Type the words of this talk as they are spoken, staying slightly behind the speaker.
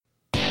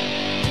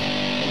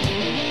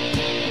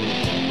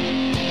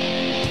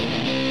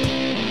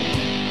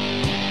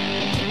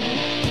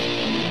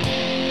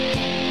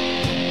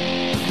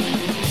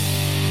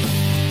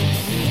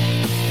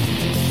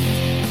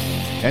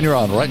And you're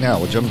on right now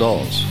with Jim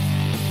Dawes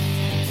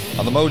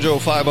on the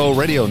Mojo 50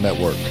 Radio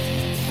Network,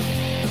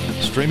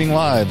 streaming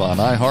live on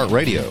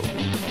iHeartRadio.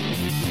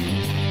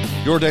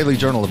 Your daily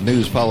journal of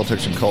news,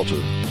 politics, and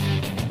culture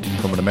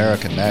from an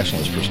American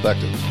nationalist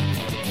perspective.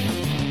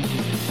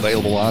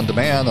 Available on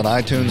demand on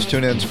iTunes,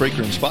 TuneIn,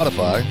 Spreaker, and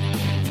Spotify.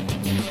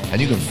 And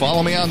you can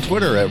follow me on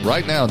Twitter at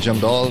right now Jim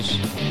Dawes.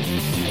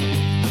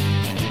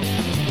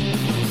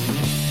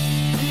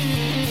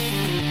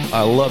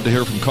 I love to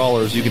hear from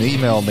callers. You can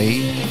email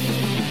me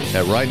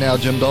at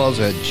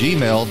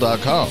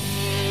rightnowjimdawes@gmail.com.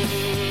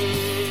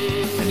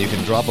 And you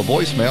can drop a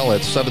voicemail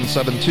at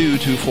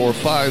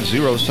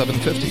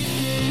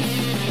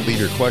 772-245-0750. Leave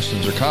your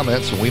questions or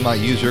comments, and we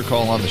might use your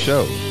call on the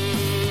show.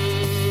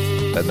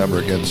 That number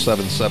again,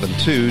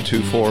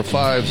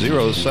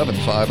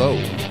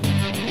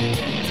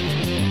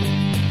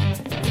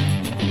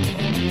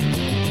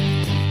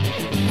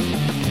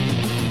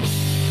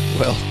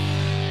 Well,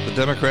 the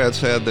Democrats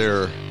had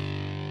their,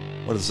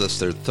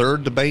 their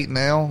third debate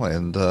now,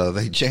 and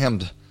they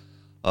jammed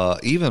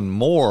even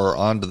more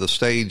onto the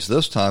stage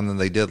this time than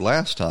they did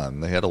last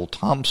time. They had old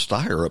Tom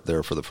Steyer up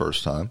there for the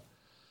first time.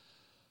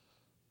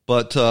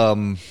 But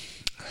we're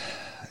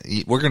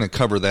going to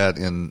cover that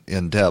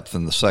in depth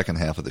in the second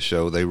half of the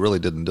show. They really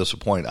didn't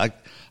disappoint. I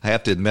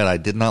have to admit, I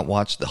did not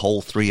watch the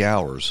whole 3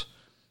 hours,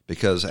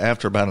 because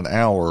after about an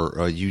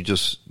hour, you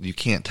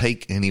can't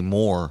take any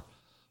more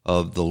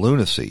of the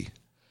lunacy.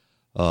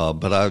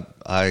 But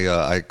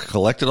I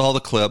collected all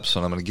the clips,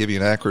 and I'm going to give you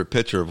an accurate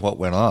picture of what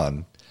went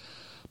on.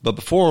 But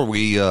before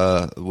we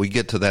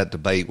get to that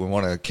debate, we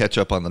want to catch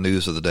up on the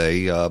news of the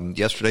day.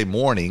 Yesterday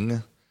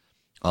morning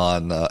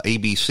on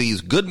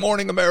ABC's Good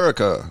Morning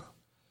America,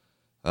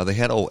 they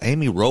had old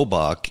Amy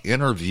Robach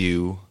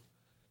interview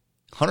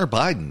Hunter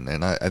Biden.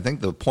 And I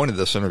think the point of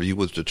this interview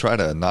was to try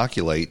to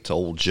inoculate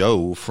old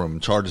Joe from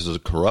charges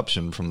of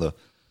corruption from the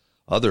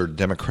other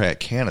Democrat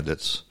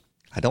candidates.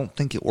 I don't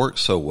think it worked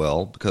so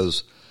well,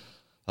 because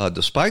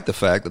despite the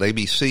fact that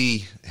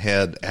ABC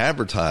had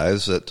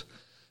advertised that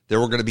there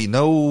were going to be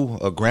no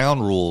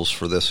ground rules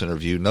for this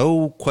interview,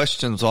 no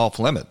questions off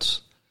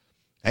limits,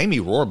 Amy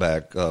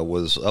Robach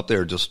was up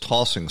there just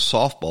tossing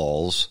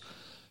softballs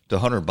to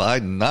Hunter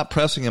Biden, not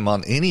pressing him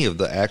on any of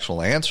the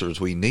actual answers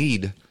we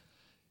need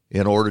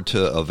in order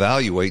to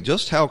evaluate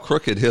just how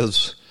crooked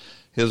his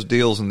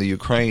deals in the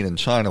Ukraine and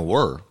China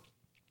were.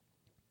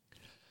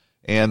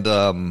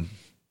 And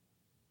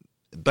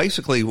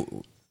basically,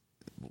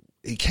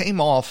 he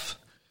came off,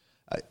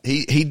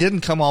 he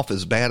didn't come off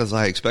as bad as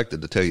I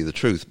expected, to tell you the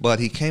truth, but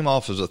he came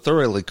off as a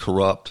thoroughly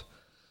corrupt,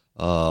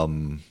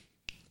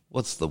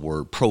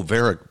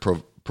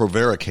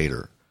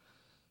 prevaricator,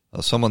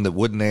 someone that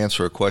wouldn't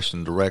answer a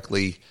question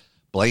directly,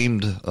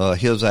 blamed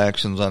his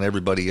actions on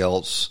everybody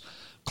else,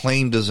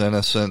 claimed his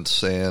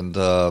innocence, and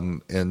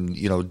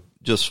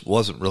just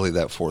wasn't really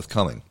that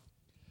forthcoming.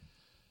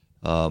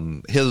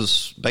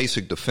 His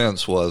basic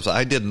defense was,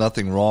 I did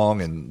nothing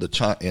wrong in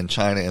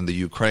China and the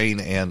Ukraine,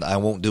 and I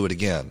won't do it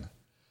again.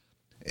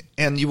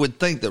 And you would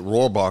think that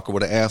Rohrabacher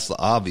would have asked the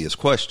obvious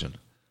question.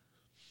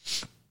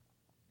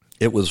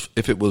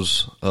 If it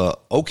was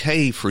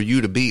okay for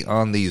you to be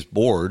on these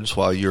boards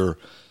while your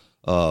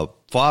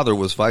father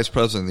was vice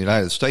president of the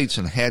United States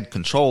and had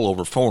control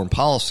over foreign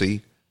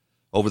policy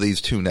over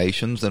these two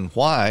nations, then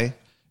why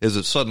is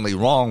it suddenly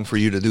wrong for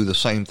you to do the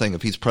same thing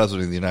if he's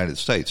president of the United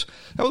States?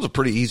 That was a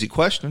pretty easy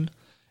question.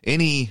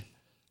 Any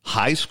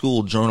high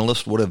school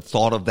journalist would have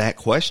thought of that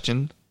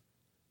question.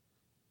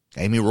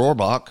 Amy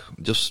Robach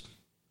just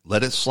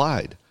let it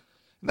slide.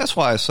 And that's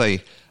why I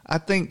say I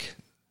think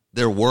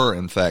there were,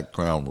 in fact,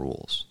 ground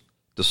rules,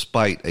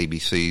 despite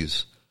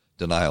ABC's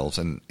denials.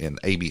 And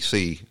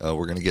ABC,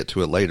 we're going to get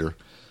to it later,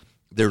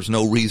 there's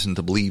no reason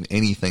to believe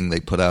anything they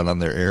put out on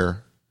their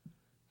air.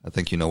 I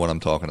think you know what I'm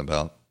talking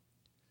about.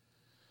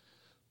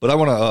 But I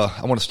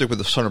want to stick with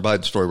the Hunter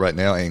Biden story right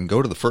now and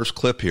go to the first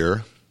clip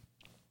here.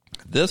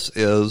 This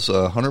is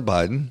Hunter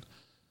Biden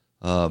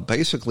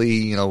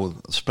basically,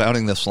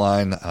 spouting this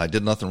line, I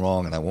did nothing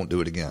wrong and I won't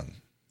do it again.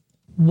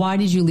 Why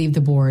did you leave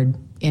the board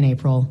in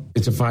April?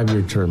 It's a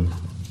 5-year term.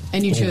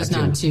 And you chose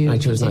not to? I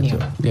chose continue.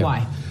 not to. Yeah.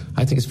 Why?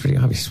 I think it's pretty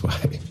obvious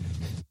why.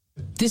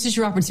 This is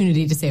your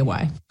opportunity to say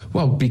why.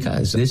 Well,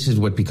 because this is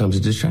what becomes a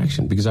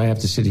distraction, because I have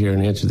to sit here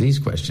and answer these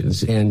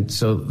questions. And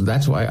so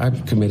that's why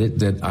I've committed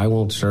that I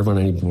won't serve on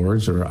any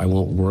boards or I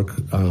won't work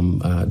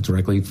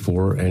directly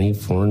for any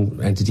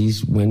foreign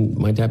entities when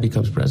my dad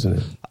becomes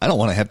president. I don't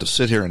want to have to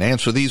sit here and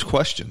answer these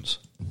questions.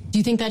 Do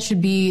you think that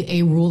should be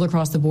a rule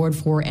across the board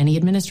for any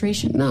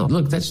administration? No,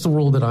 look, that's the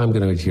rule that I'm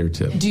going to adhere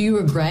to. Do you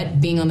regret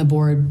being on the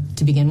board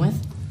to begin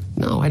with?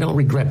 No, I don't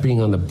regret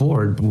being on the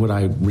board. What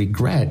I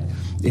regret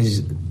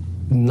is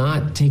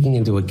not taking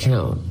into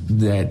account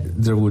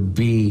that there would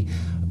be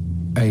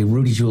a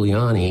Rudy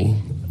Giuliani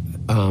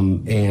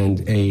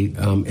and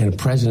a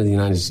president of the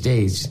United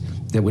States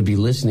that would be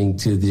listening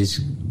to this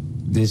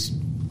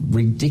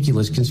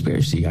ridiculous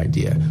conspiracy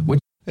idea.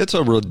 It's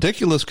a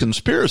ridiculous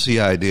conspiracy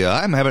idea.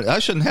 I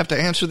shouldn't have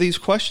to answer these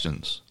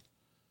questions.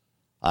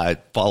 I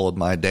followed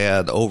my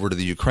dad over to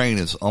the Ukraine.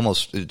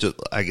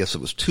 I guess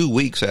it was 2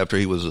 weeks after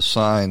he was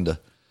assigned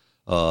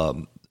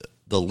the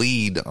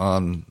lead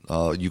on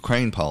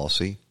Ukraine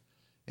policy,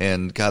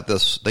 and got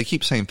this. They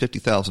keep saying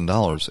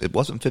 $50,000. It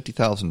wasn't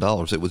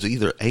 $50,000. It was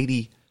either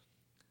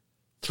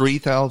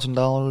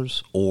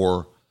 $83,000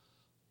 or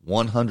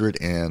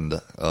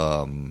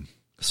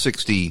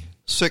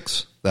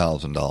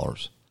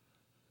 $166,000.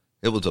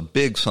 It was a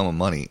big sum of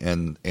money,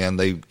 and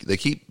they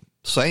keep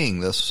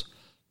saying this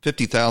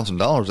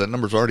 $50,000. That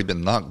number's already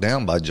been knocked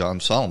down by John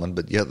Solomon,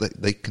 but yet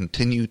they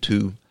continue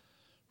to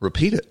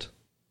repeat it.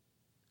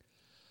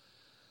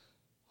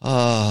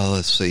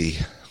 Let's see.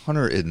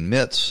 Hunter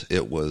admits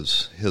it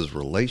was his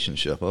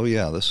relationship. Oh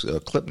yeah, this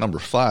clip number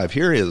 5.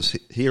 Here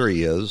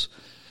he is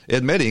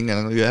admitting,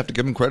 and you have to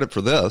give him credit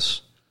for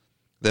this,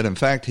 that in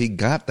fact he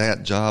got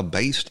that job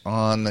based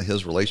on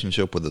his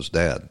relationship with his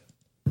dad.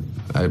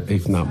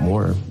 If not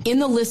more. In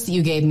the list that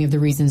you gave me of the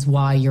reasons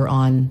why you're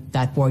on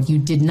that board, you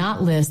did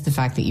not list the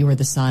fact that you were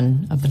the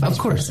son of the vice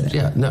president.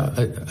 Yeah. No.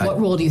 What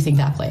role do you think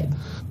that played?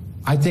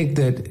 I think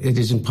that it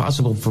is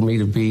impossible for me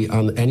to be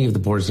on any of the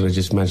boards that I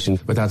just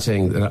mentioned without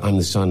saying that I'm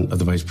the son of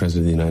the Vice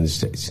President of the United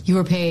States. You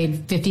were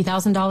paid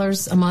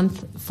 $50,000 a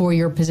month for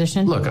your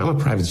position? Look, I'm a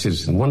private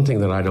citizen. One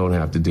thing that I don't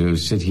have to do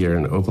is sit here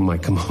and open my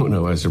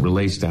kimono as it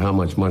relates to how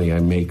much money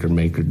I make or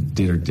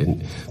did or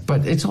didn't.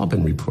 But it's all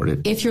been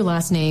reported. If your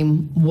last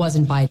name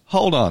wasn't Biden.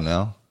 Hold on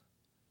now.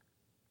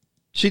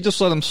 She just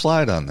let him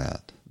slide on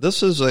that.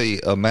 This is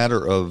a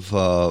matter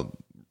of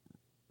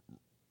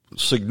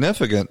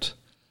significant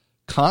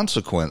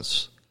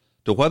consequence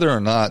to whether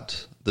or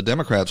not the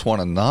Democrats want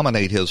to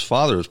nominate his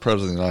father as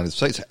president of the United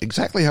States.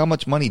 Exactly how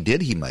much money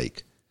did he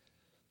make?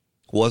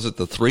 Was it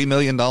the $3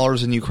 million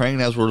in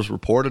Ukraine, as was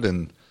reported,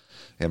 and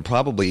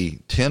probably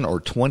 $10 or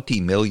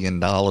 $20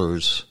 million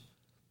out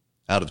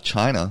of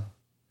China?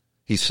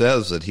 He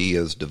says that he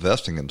is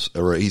divesting himself,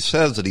 or he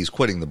says that he's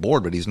quitting the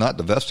board, but he's not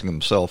divesting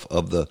himself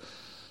of the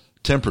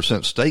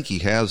 10% stake he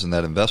has in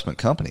that investment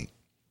company.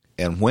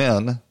 And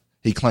when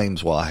he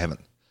claims, well, I haven't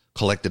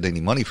collected any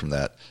money from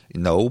that.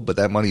 No, but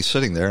that money's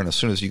sitting there, and as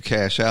soon as you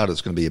cash out, it's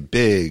going to be a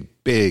big,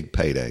 big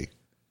payday.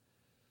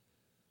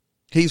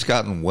 He's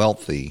gotten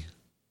wealthy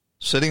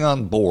sitting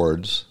on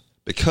boards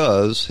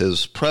because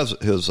his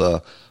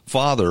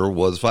father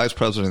was vice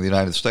president of the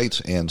United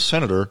States and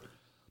senator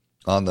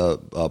on the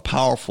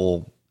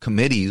powerful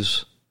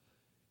committees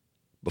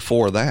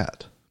before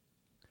that.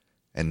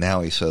 And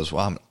now he says,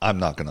 well, I'm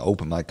not going to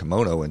open my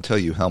kimono and tell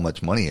you how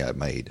much money I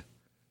made.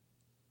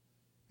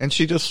 And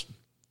she just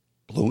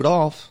blew it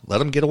off, let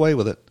him get away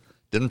with it,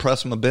 didn't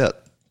press him a bit.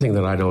 The thing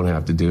that I don't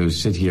have to do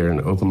is sit here and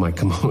open my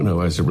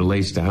kimono as it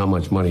relates to how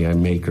much money I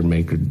make or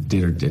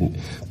did or didn't.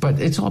 But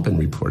it's all been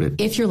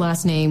reported. If your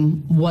last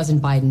name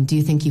wasn't Biden, do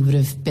you think you would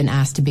have been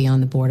asked to be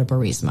on the board of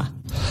Burisma?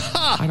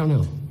 I don't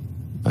know.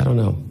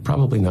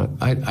 Probably not.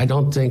 I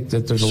don't think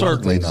that there's a lot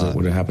of things that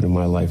would have happened in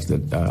my life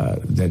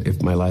that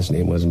if my last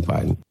name wasn't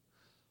Biden.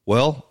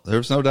 Well,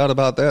 there's no doubt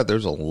about that.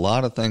 There's a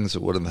lot of things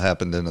that would have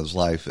happened in his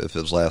life if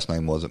his last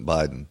name wasn't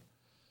Biden.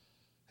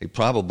 He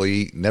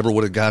probably never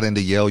would have got into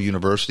Yale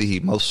University.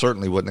 He most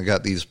certainly wouldn't have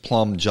got these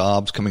plum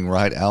jobs coming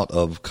right out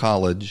of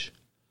college,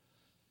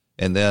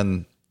 and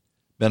then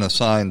been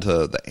assigned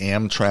to the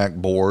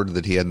Amtrak board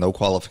that he had no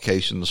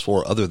qualifications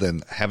for other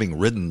than having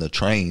ridden the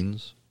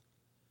trains.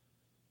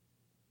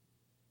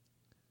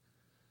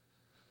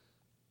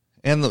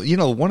 And,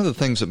 one of the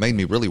things that made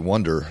me really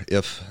wonder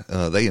if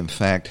they, in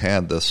fact,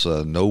 had this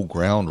no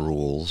ground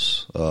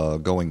rules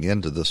going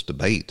into this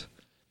debate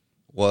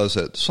was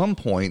at some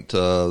point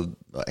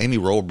Amy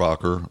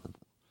Rohrbacher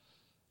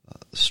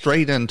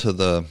strayed into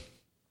the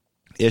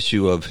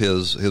issue of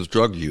his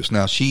drug use.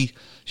 Now, she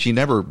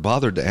never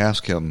bothered to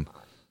ask him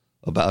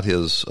about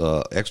his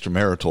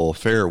extramarital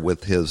affair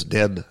with his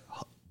dead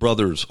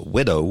brother's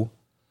widow.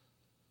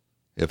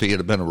 If he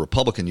had been a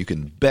Republican, you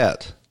can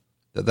bet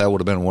that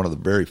would have been one of the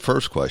very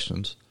first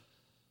questions.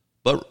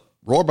 But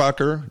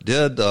Rohrbacher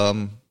did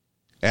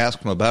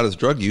ask him about his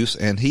drug use,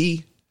 and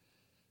he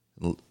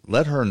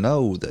let her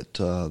know that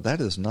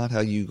that is not how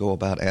you go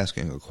about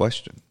asking a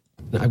question.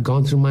 I've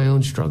gone through my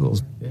own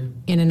struggles.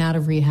 In and out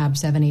of rehab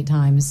 7-8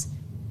 times.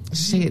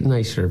 Say it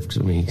nicer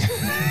to me.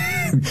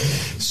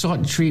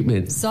 Sought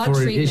treatment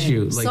for an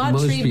issue like sought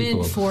most treatment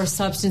people. For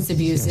substance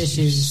abuse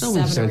issues so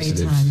 7 or 8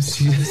 insensitive.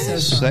 times. I'm so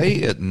sorry. Say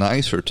it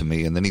nicer to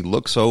me, and then he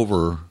looks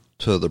over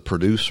to the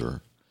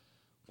producer,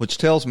 which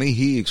tells me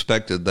he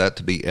expected that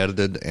to be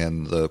edited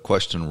and the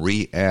question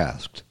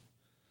re-asked.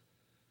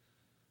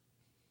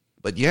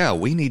 But yeah,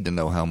 we need to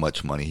know how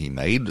much money he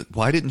made.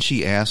 Why didn't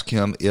she ask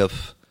him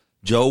if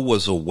Joe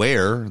was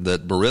aware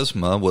that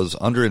Burisma was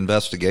under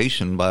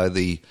investigation by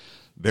the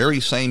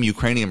very same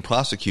Ukrainian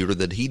prosecutor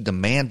that he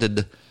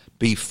demanded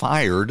be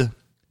fired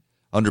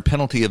under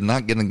penalty of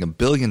not getting $1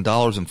 billion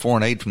in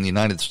foreign aid from the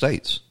United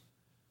States?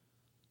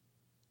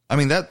 I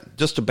mean, that's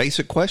just a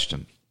basic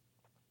question.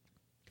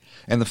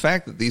 And the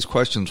fact that these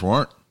questions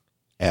weren't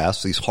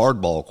asked, these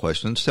hardball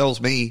questions,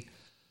 tells me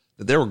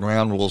that there were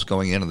ground rules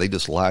going in and they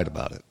just lied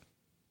about it.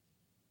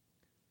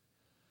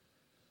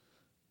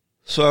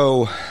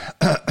 So,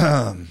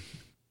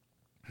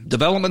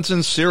 developments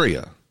in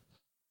Syria.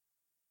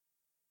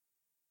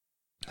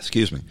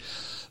 Excuse me.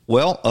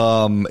 Well,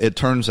 it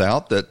turns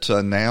out that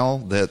now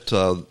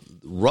that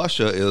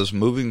Russia is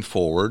moving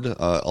forward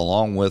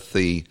along with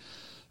the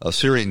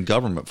Syrian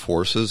government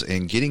forces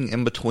and getting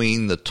in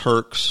between the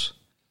Turks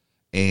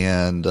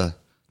and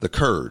the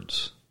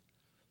Kurds.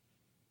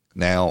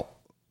 Now,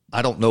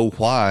 I don't know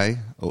why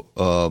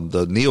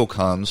the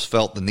neocons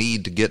felt the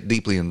need to get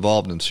deeply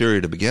involved in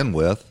Syria to begin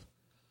with,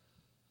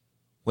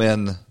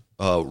 when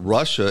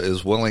Russia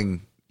is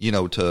willing,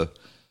 to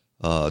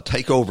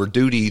take over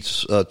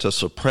duties to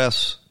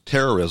suppress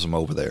terrorism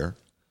over there.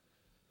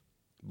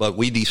 But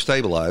we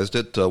destabilized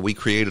it. We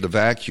created a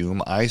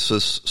vacuum.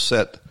 ISIS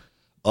set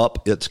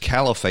up its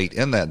caliphate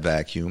in that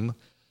vacuum.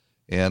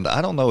 And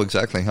I don't know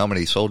exactly how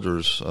many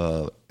soldiers,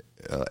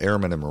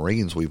 airmen and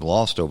Marines we've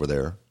lost over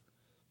there.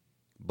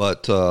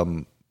 But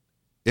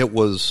it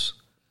was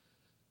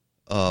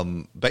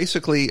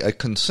basically a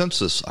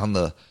consensus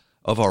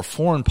of our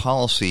foreign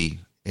policy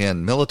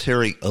and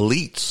military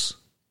elites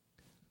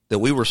that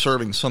we were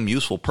serving some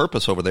useful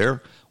purpose over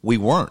there. We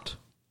weren't.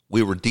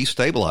 We were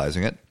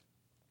destabilizing it.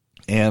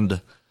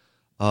 And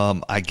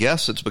I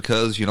guess it's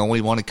because,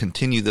 we want to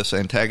continue this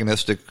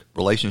antagonistic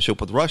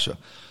relationship with Russia.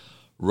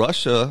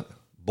 Russia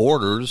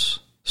borders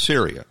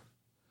Syria.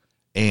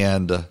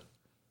 And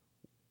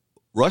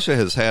Russia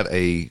has had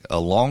a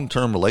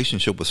long-term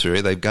relationship with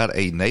Syria. They've got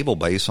a naval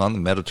base on the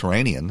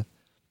Mediterranean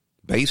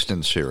based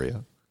in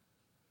Syria.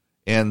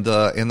 And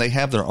they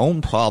have their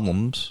own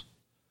problems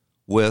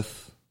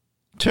with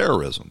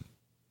terrorism.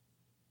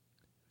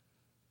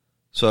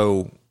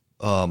 So,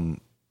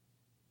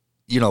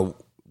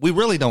 we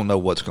really don't know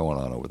what's going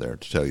on over there,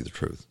 to tell you the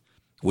truth.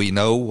 We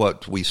know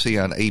what we see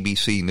on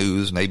ABC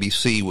News, and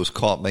ABC was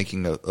caught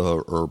making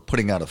or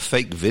putting out a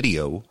fake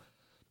video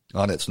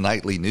on its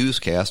nightly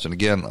newscast, and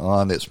again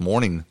on its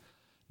morning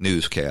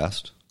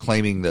newscast,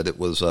 claiming that it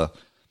was a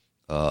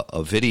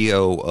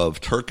video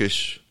of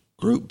Turkish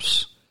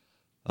groups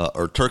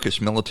or Turkish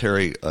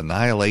military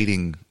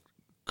annihilating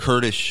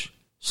Kurdish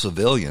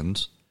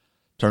civilians.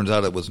 Turns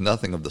out it was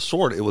nothing of the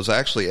sort. It was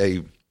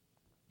actually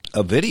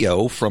a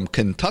video from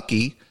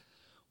Kentucky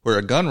where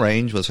a gun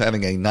range was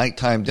having a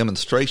nighttime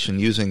demonstration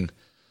using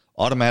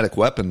automatic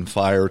weapon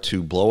fire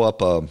to blow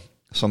up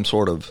some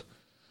sort of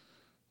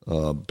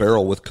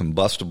barrel with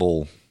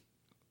combustible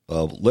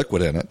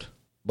liquid in it.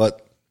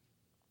 But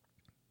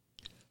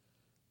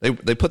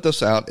they put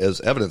this out as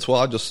evidence. Well,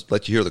 I'll just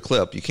let you hear the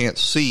clip. You can't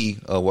see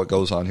what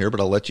goes on here, but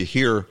I'll let you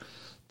hear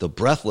the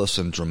breathless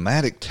and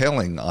dramatic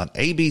telling on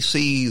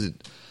ABC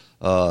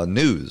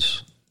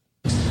News.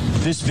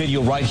 This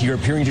video right here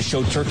appearing to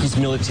show Turkey's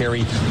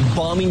military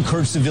bombing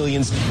Kurd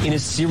civilians in a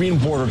Syrian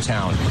border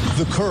town.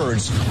 The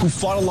Kurds, who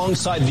fought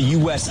alongside the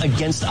U.S.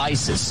 against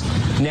ISIS.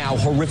 Now,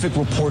 horrific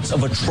reports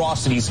of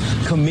atrocities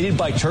committed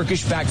by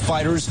Turkish-backed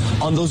fighters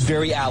on those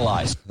very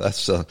allies.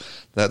 That's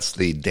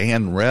the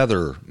Dan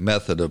Rather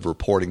method of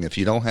reporting. If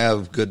you don't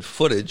have good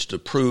footage to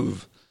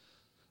prove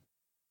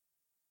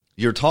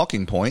your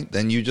talking point,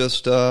 then you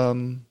just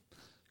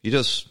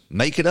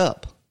make it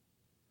up.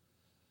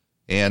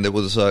 And it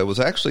was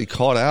actually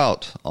caught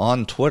out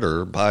on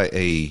Twitter by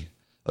a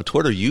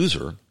Twitter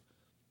user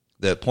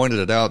that pointed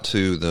it out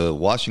to the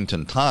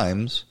Washington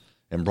Times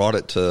and brought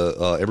it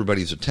to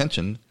everybody's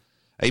attention.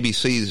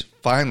 ABC's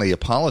finally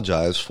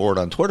apologized for it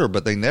on Twitter,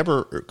 but they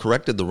never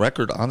corrected the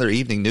record on their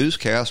evening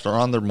newscast or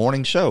on their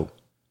morning show.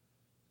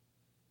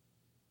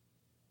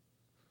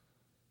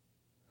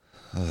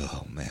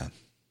 Oh, man.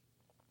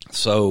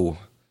 So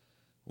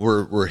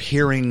we're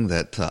hearing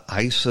that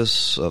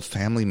ISIS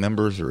family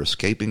members are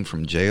escaping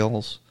from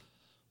jails.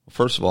 Well,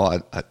 first of all,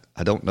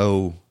 I don't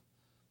know,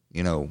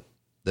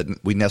 that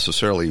we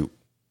necessarily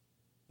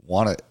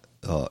want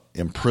to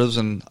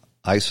imprison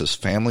ISIS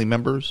family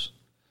members,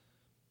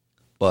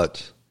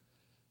 but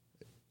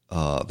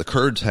the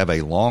Kurds have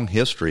a long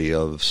history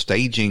of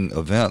staging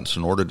events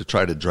in order to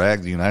try to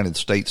drag the United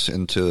States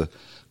into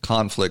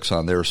conflicts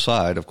on their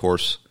side. Of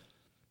course,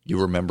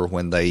 you remember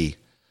when they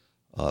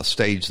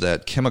staged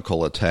that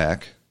chemical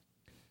attack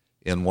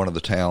in one of the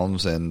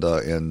towns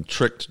and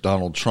tricked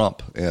Donald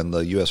Trump and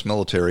the U.S.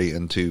 military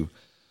into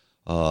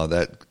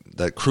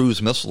that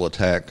cruise missile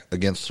attack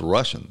against the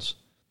Russians.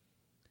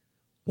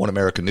 One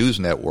American News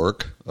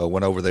Network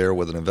went over there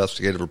with an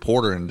investigative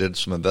reporter and did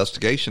some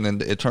investigation,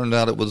 and it turned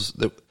out it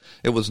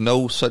was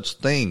no such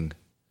thing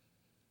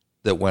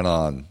that went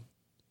on.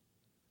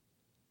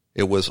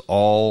 It was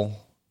all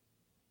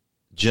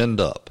ginned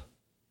up.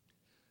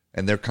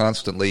 And they're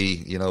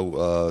constantly,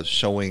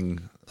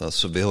 showing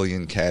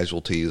civilian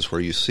casualties where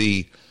you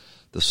see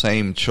the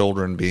same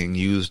children being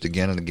used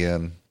again and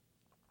again.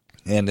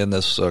 And in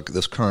this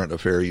current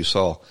affair, you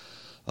saw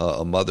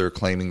a mother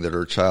claiming that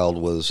her child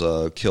was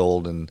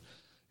killed, and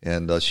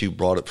she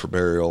brought it for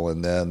burial.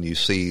 And then you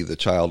see the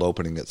child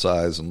opening its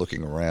eyes and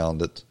looking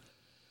around.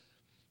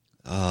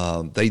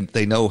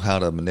 They know how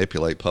to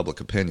manipulate public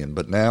opinion,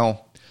 but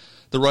now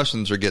the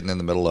Russians are getting in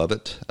the middle of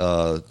it,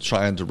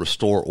 trying to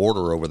restore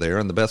order over there.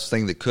 And the best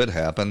thing that could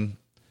happen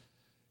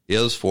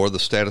is for the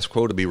status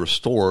quo to be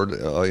restored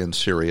in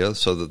Syria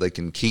so that they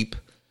can keep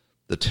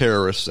the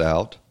terrorists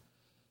out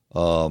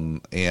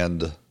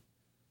and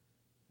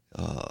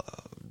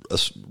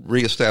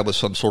reestablish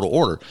some sort of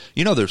order.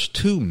 You know, there's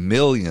 2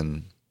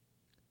 million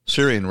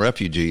Syrian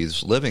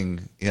refugees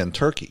living in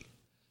Turkey.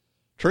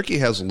 Turkey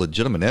has a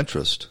legitimate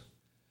interest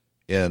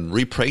in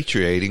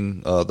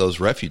repatriating those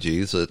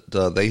refugees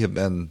that they have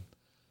been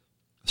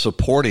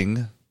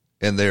supporting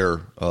in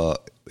their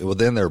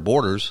within their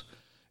borders,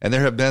 and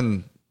there have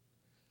been,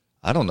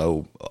 I don't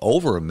know,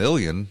 over 1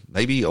 million,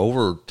 maybe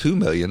over 2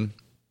 million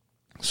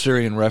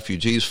Syrian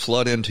refugees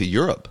flood into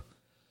Europe.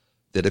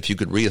 That if you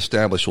could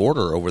reestablish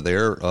order over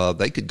there,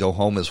 they could go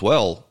home as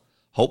well.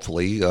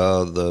 Hopefully,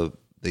 the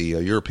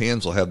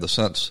Europeans will have the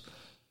sense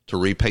to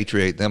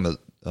repatriate them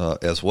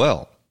as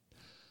well.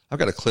 I've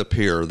got a clip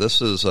here.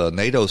 This is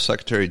NATO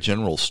Secretary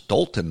General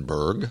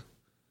Stoltenberg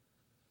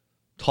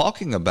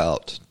talking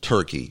about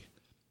Turkey.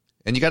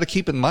 And you got to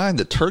keep in mind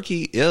that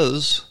Turkey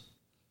is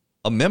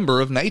a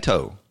member of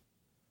NATO.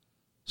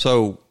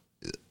 So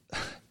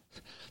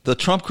the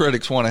Trump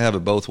critics want to have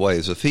it both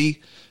ways. If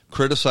he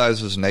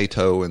criticizes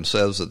NATO and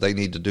says that they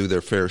need to do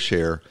their fair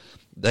share,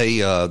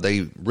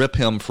 they rip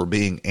him for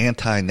being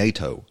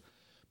anti-NATO.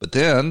 But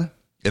then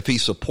if he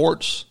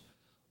supports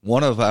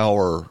one of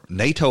our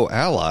NATO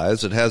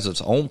allies that has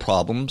its own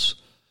problems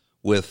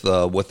with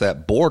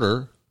that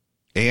border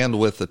and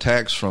with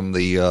attacks from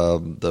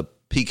the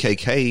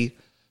PKK,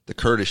 the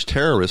Kurdish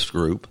terrorist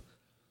group,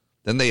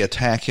 then they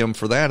attack him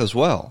for that as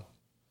well.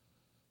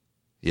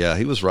 Yeah,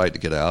 he was right to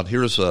get out.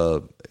 Here's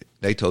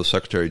NATO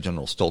Secretary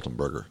General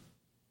Stoltenberg.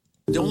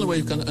 The only way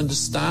you can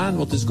understand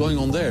what is going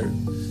on there,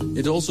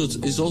 it also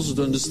is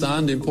to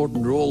understand the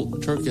important role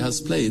Turkey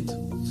has played.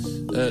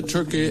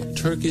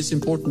 Turkey is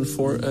important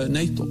for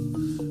NATO.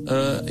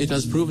 It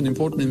has proven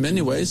important in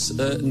many ways,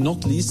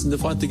 not least in the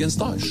fight against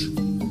Daesh.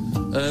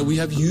 We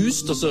have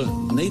used as a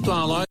NATO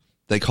ally.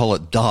 They call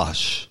it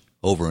Daesh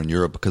over in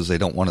Europe because they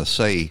don't want to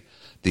say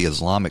the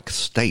Islamic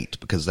State,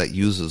 because that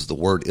uses the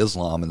word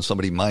Islam, and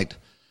somebody might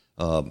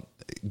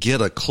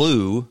get a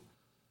clue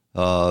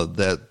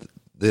that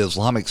the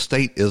Islamic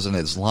State is an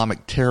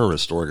Islamic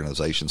terrorist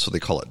organization, so they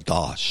call it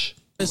Daesh.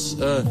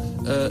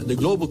 The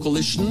global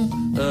coalition,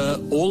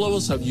 all of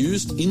us have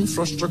used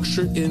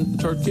infrastructure in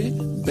Turkey,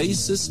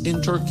 bases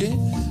in Turkey,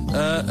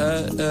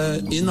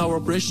 in our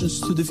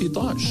operations to defeat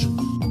Daesh.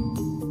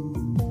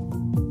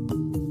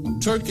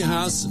 Turkey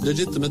has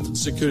legitimate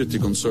security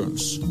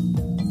concerns.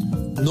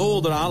 No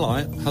other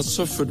ally has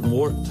suffered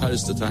more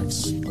terrorist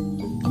attacks.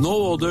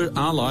 No other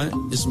ally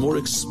is more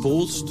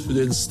exposed to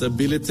the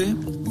instability,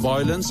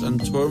 violence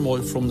and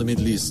turmoil from the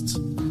Middle East.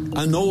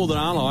 And no other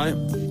ally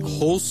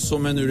hosts so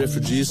many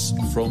refugees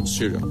from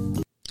Syria.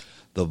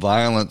 The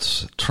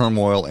violence,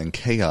 turmoil, and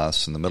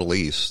chaos in the Middle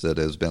East that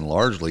has been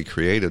largely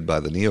created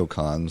by the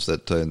neocons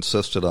that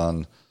insisted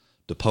on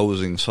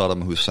deposing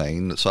Saddam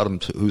Hussein.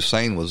 Saddam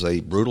Hussein was a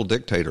brutal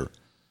dictator,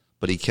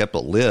 but he kept a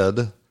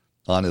lid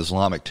on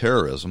Islamic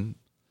terrorism.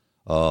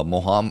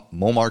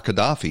 Muammar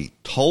Gaddafi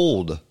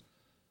told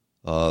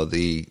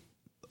the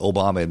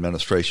Obama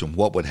administration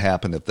what would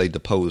happen if they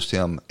deposed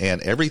him,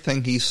 and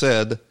everything he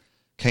said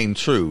came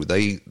true.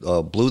 They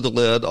blew the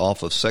lid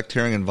off of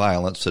sectarian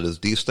violence that has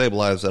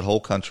destabilized that whole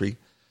country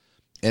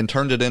and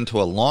turned it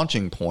into a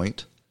launching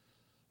point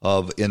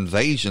of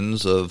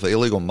invasions of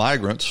illegal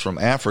migrants from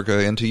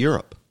Africa into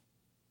Europe.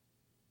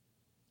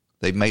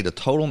 They've made a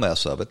total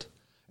mess of it,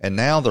 and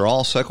now they're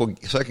all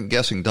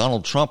second-guessing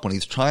Donald Trump when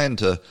he's trying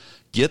to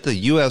get the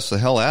U.S. the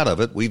hell out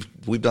of it.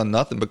 We've done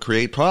nothing but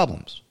create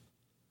problems.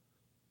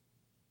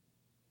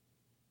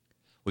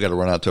 We got to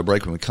run out to a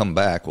break. When we come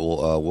back,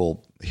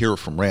 we'll hear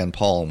from Rand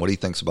Paul and what he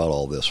thinks about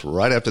all this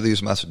right after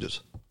these messages.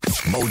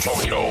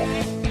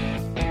 Mojo.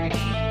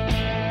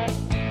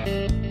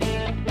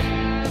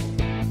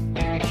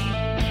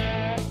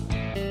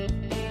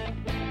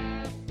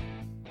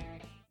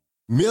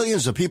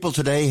 Millions of people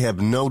today have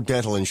no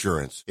dental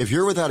insurance. If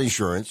you're without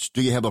insurance,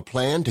 do you have a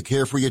plan to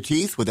care for your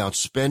teeth without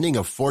spending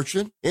a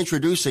fortune?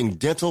 Introducing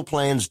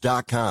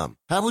dentalplans.com.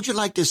 How would you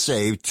like to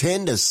save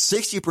 10 to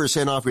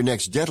 60% off your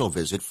next dental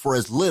visit for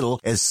as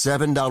little as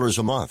 $7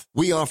 a month?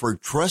 We offer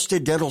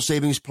trusted dental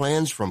savings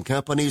plans from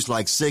companies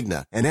like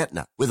Cigna and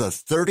Aetna with a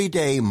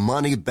 30-day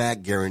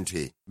money-back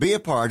guarantee. Be a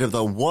part of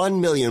the 1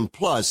 million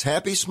plus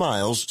happy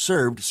smiles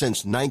served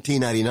since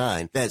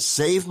 1999 that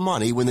save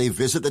money when they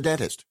visit the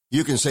dentist.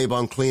 You can save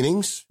on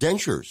cleanings,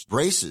 dentures,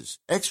 braces,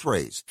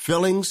 x-rays,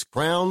 fillings,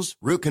 crowns,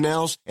 root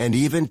canals, and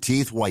even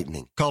teeth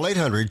whitening. Call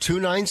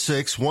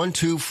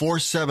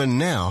 800-296-1247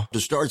 now to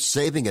start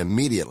saving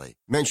immediately.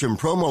 Mention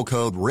promo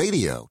code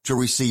RADIO to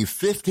receive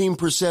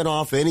 15%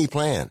 off any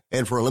plan.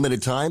 And for a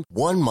limited time,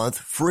 1 month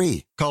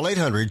free. Call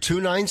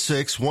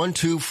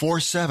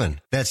 800-296-1247.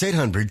 That's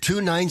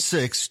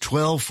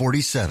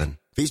 800-296-1247.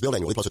 Fees billed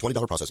annually plus a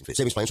 $20 processing fee.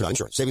 Savings plans are not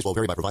insurance. Savings will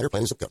vary by provider,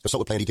 plan, and zip code.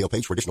 Consult with plan detail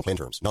page for additional plan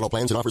terms. Not all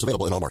plans and offers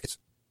available in all markets.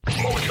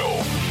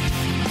 Mojo.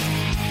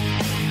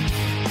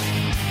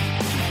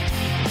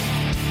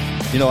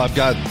 I've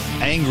got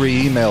angry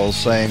emails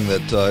saying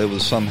that it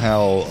was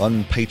somehow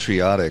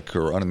unpatriotic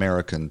or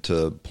un-American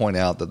to point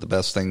out that the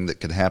best thing that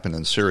could happen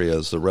in Syria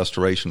is the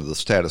restoration of the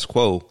status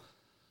quo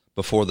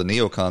before the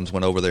neocons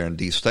went over there and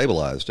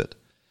destabilized it.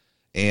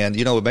 And,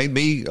 it made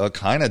me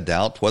kind of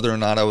doubt whether or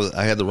not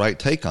I had the right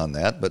take on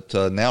that. But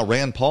now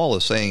Rand Paul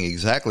is saying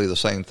exactly the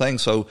same thing.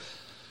 So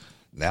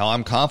now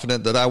I'm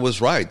confident that I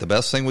was right. The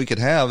best thing we could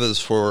have is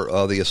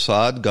for the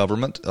Assad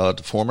government to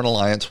form an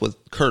alliance with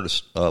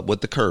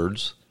the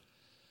Kurds.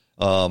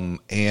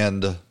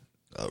 And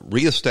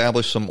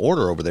reestablish some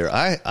order over there.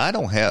 I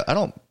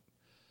don't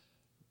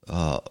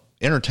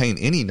entertain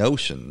any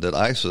notion that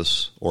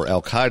ISIS or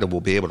Al Qaeda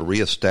will be able to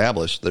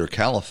reestablish their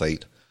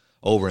caliphate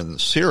over in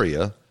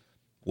Syria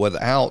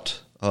without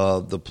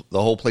the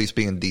whole place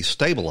being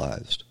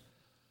destabilized.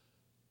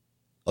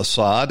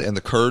 Assad and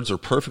the Kurds are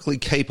perfectly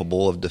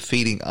capable of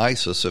defeating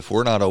ISIS if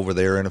we're not over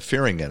there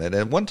interfering in it. And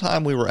at one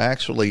time we were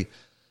actually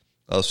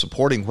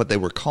supporting what they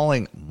were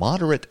calling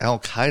moderate Al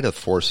Qaeda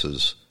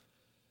forces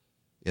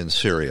in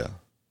Syria,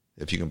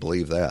 if you can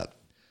believe that.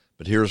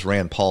 But here's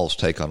Rand Paul's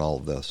take on all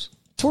of this.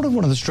 Sort of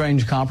one of the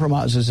strange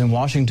compromises in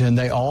Washington.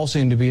 They all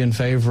seem to be in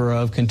favor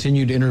of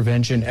continued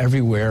intervention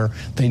everywhere.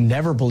 They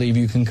never believe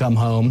you can come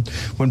home.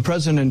 When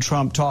President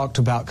Trump talked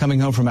about coming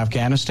home from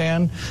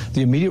Afghanistan,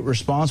 the immediate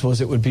response was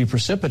it would be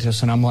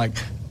precipitous. And I'm like,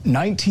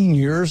 19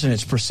 years and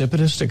it's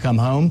precipitous to come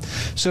home.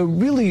 So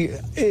really,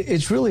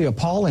 it's really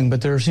appalling,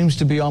 but there seems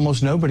to be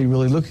almost nobody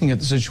really looking at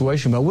the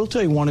situation. But I will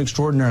tell you one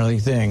extraordinary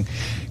thing.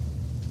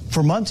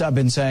 For months, I've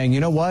been saying,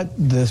 you know what?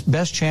 The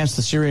best chance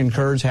the Syrian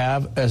Kurds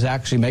have is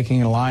actually making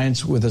an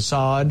alliance with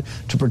Assad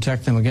to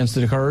protect them against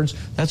the Kurds.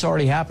 That's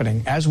already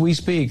happening. As we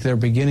speak, they're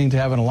beginning to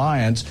have an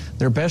alliance.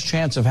 Their best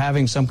chance of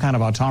having some kind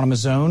of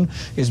autonomous zone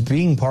is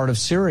being part of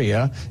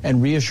Syria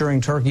and reassuring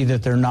Turkey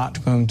that they're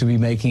not going to be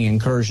making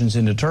incursions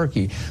into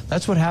Turkey.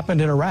 That's what happened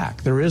in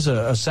Iraq. There is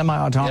a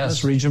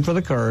semi-autonomous region for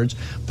the Kurds,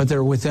 but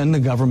they're within the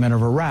government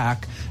of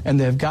Iraq, and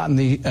they've gotten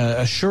the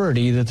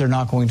assurity that they're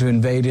not going to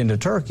invade into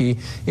Turkey.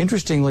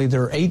 Interestingly,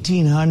 there are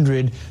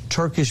 1,800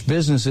 Turkish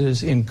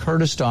businesses in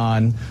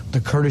Kurdistan, the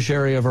Kurdish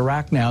area of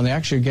Iraq now, and they're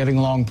actually getting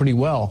along pretty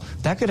well.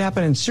 That could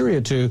happen in Syria,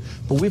 too,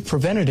 but we've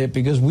prevented it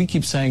because we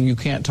keep saying you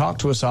can't talk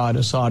to Assad,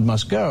 Assad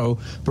must go.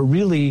 But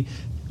really,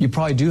 you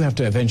probably do have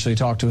to eventually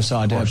talk to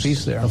Assad to have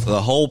peace there.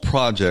 The whole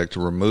project to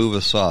remove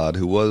Assad,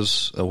 who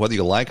was, whether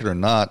you like it or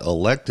not,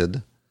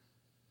 elected,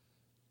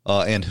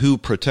 and who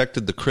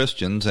protected the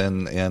Christians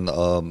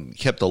and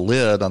kept a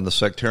lid on the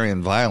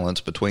sectarian violence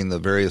between the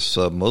various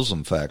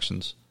Muslim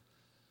factions,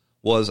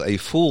 was a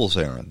fool's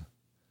errand.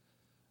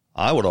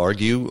 I would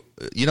argue,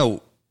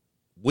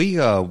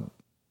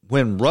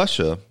 when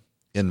Russia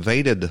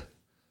invaded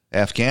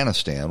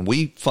Afghanistan,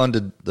 we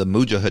funded the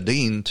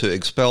Mujahideen to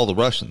expel the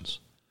Russians.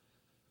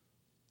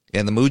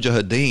 And the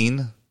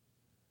Mujahideen,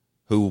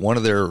 who one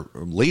of their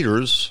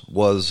leaders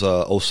was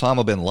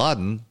Osama bin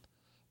Laden,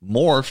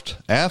 morphed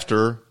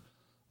after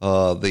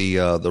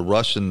the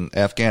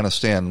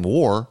Russian-Afghanistan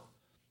war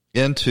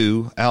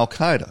into Al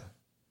Qaeda.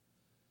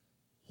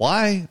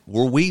 Why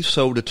were we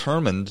so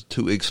determined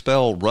to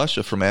expel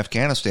Russia from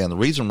Afghanistan? The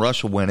reason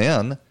Russia went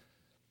in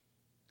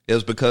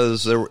is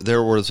because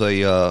there was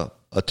a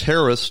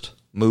terrorist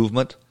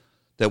movement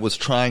that was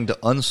trying to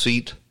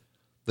unseat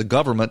the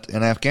government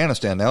in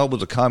Afghanistan. Now, it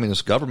was a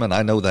communist government.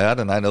 I know that,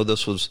 and I know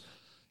this was,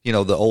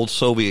 the old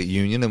Soviet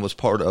Union and was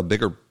part of a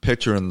bigger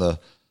picture in the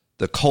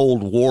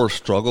Cold War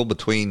struggle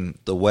between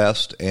the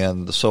West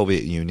and the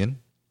Soviet Union.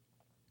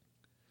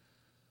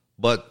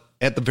 But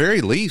at the very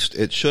least,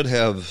 it should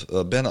have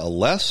been a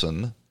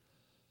lesson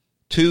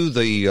to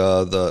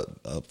the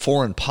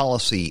foreign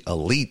policy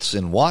elites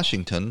in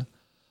Washington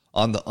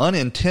on the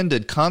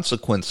unintended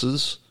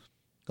consequences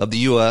of the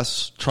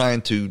U.S.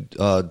 trying to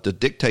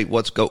dictate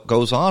what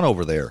goes on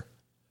over there.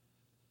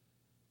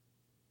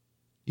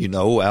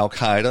 Al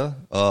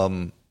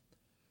Qaeda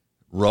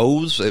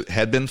rose. It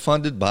had been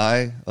funded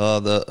by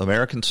the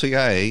American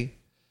CIA.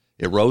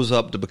 It rose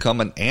up to become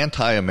an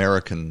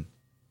anti-American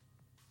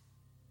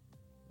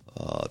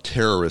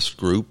terrorist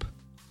group,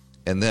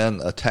 and then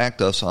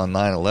attacked us on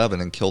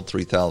 9/11 and killed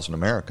 3,000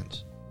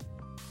 Americans.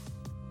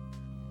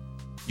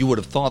 You would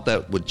have thought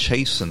that would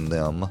chasten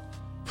them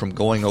from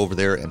going over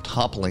there and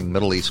toppling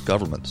Middle East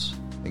governments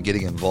and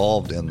getting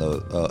involved in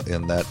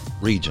that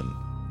region,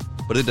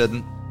 but it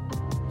didn't.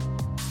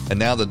 And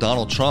now that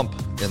Donald Trump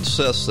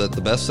insists that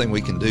the best thing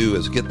we can do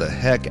is get the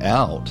heck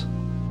out,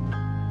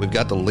 we've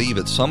got to leave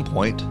at some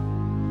point.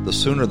 The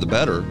sooner the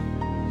better.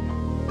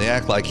 They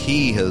act like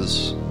he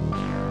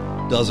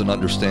doesn't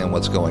understand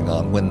what's going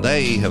on when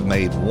they have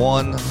made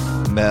one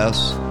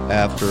mess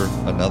after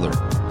another.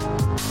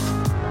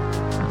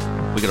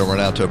 We're going to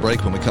run out to a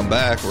break. When we come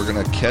back, we're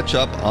going to catch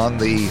up on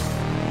the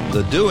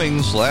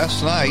doings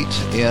last night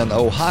in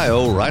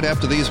Ohio right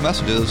after these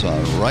messages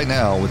on Right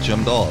Now with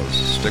Jim Dawes.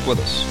 Stick with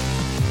us.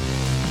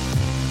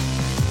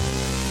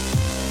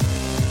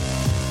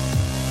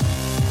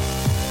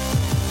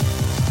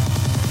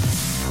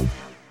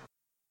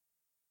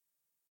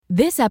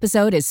 This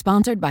episode is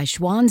sponsored by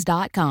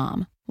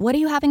Schwans.com. What are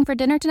you having for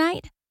dinner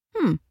tonight?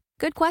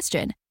 Good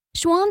question.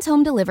 Schwann's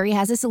Home Delivery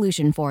has a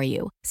solution for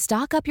you.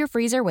 Stock up your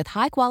freezer with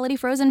high-quality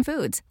frozen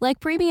foods like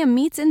premium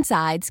meats and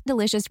sides,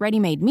 delicious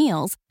ready-made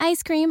meals,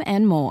 ice cream,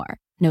 and more.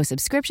 No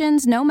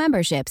subscriptions, no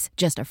memberships,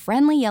 just a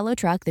friendly yellow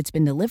truck that's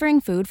been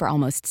delivering food for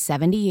almost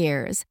 70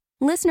 years.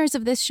 Listeners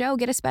of this show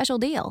get a special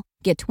deal.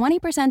 Get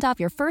 20% off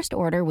your first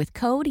order with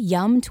code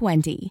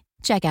YUM20.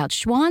 Check out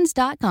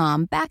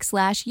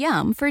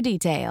schwans.com/YUM for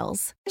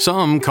details.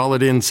 Some call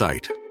it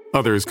insight.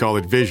 Others call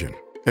it vision.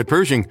 At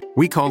Pershing,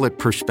 we call it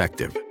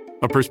perspective.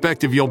 A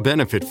perspective you'll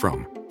benefit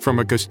from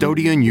a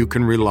custodian you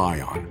can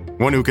rely on.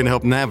 One who can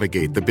help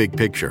navigate the big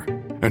picture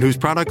and whose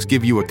products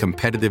give you a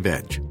competitive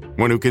edge.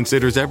 One who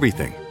considers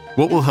everything.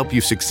 What will help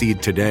you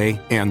succeed today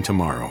and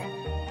tomorrow?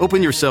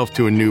 Open yourself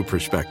to a new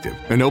perspective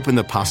and open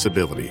the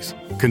possibilities.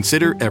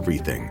 Consider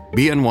everything.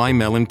 BNY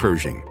Mellon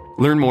Pershing.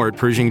 Learn more at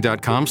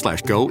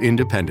Pershing.com/go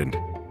independent.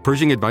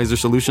 Pershing Advisor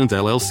Solutions,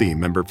 LLC.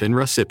 Member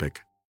FINRA SIPC.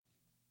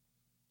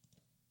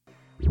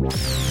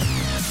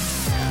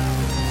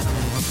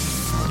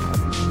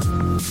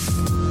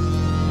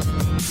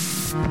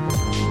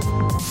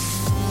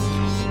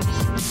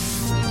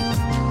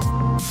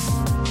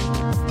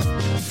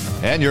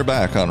 And you're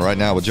back on Right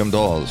Now with Jim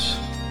Dawes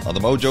on the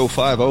Mojo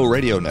 50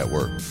 Radio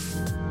Network.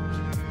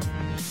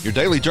 Your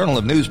daily journal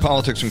of news,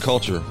 politics, and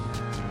culture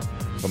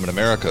from an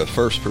America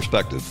First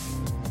perspective.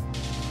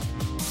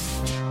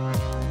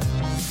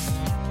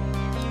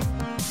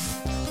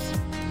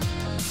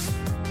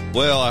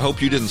 Well, I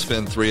hope you didn't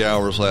spend 3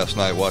 hours last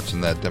night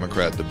watching that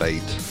Democrat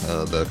debate.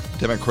 The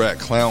Democrat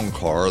clown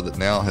car that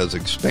now has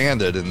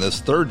expanded in this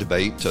third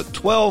debate to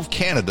 12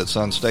 candidates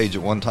on stage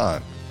at one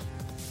time.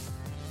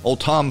 Old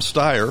Tom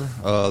Steyer,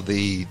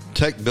 the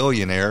tech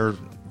billionaire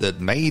that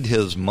made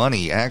his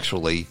money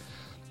actually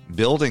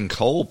building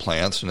coal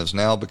plants and has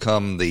now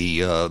become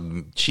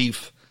the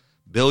chief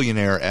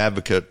billionaire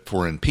advocate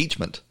for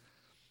impeachment,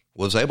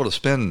 was able to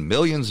spend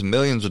millions and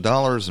millions of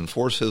dollars and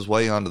force his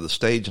way onto the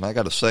stage. And I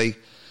got to say,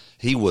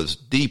 he was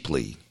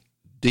deeply,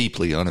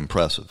 deeply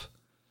unimpressive.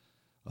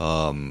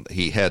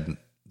 He had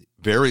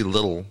very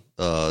little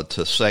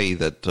to say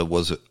that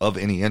was of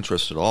any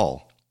interest at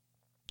all.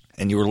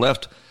 And you were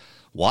left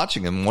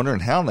watching him wondering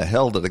how in the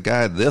hell did a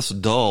guy this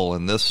dull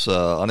and this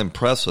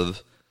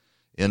unimpressive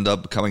end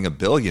up becoming a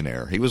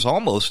billionaire. He was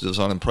almost as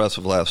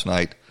unimpressive last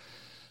night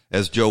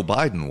as Joe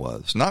Biden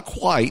was. Not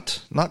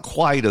quite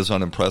as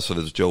unimpressive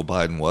as Joe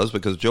Biden was,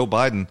 because Joe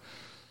Biden,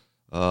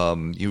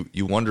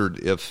 you wondered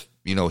if,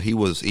 he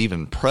was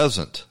even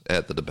present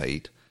at the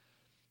debate.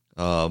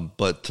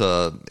 But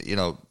Tom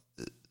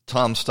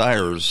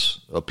Steyer's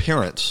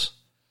appearance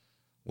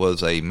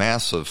was a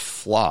massive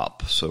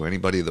flop. So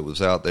anybody that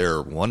was out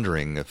there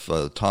wondering if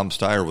Tom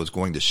Steyer was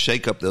going to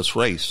shake up this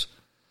race,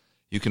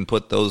 you can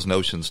put those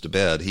notions to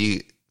bed.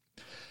 He,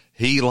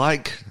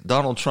 like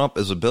Donald Trump,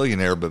 is a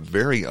billionaire, but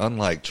very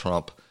unlike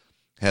Trump,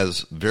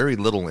 has very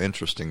little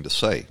interesting to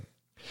say.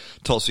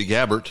 Tulsi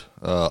Gabbard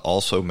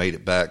also made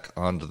it back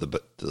onto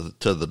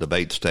to the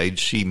debate stage.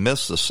 She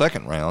missed the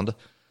second round,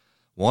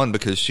 one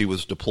because she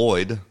was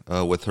deployed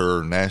with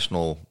her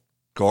National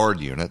Guard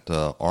unit,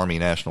 Army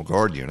National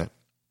Guard unit.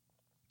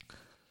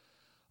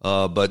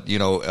 But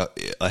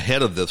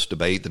ahead of this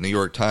debate, the New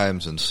York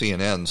Times and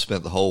CNN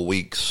spent the whole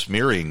week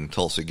smearing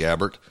Tulsi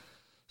Gabbard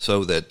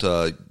so that,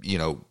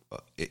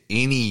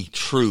 any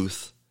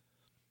truth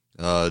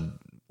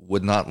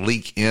would not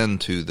leak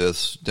into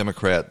this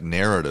Democrat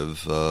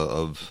narrative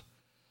of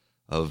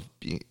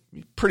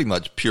pretty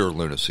much pure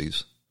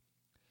lunacies.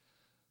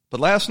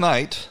 But last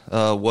night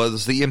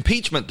was the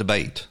impeachment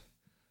debate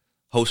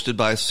hosted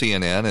by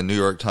CNN and New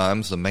York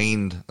Times, the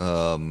main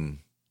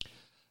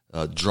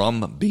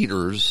drum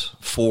beaters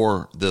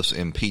for this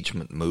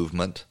impeachment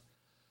movement.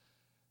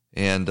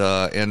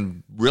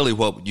 And really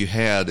what you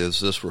had is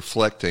this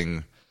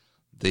reflecting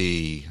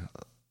the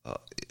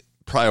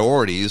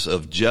priorities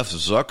of Jeff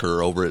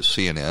Zucker over at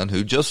CNN,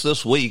 who just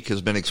this week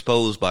has been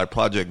exposed by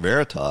Project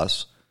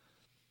Veritas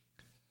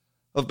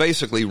of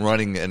basically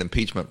running an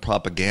impeachment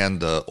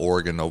propaganda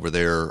organ over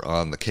there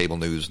on the cable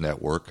news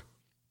network.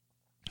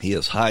 He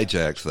has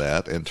hijacked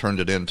that and turned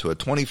it into a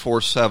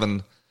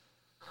 24/7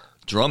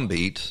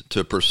 drumbeat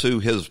to pursue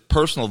his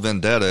personal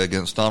vendetta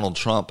against Donald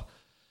Trump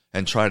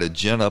and try to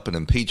gin up an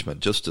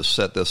impeachment. Just to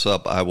set this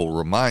up, I will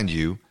remind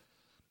you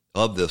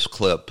of this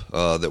clip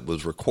that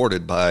was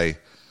recorded by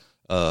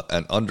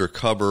an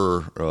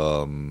undercover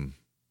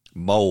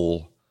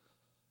mole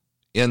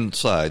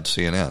inside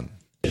CNN.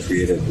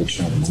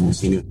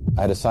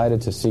 I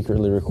decided to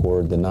secretly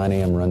record the 9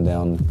 a.m.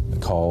 rundown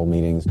call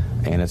meetings,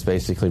 and it's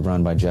basically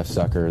run by Jeff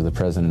Zucker, the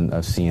president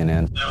of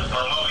CNN. We're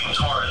moving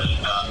towards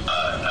impeachment.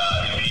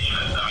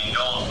 I mean,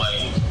 don't, we shouldn't pretend, this is going one way, and so all these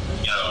moves are moves towards impeachment. When I came how did this guy, 9 a.m. rundown call meetings, and it's basically run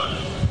by Jeff Zucker, the president of CNN. We're moving towards impeachment.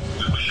 I mean,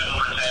 don't, we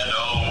shouldn't pretend,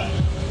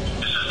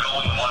 this is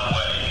going one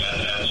way,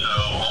 and so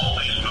all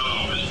these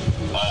moves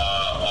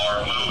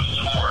are moves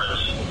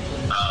towards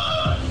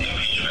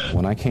impeachment.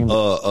 When I came,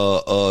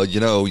 how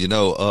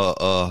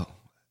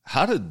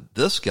did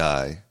this guy, 9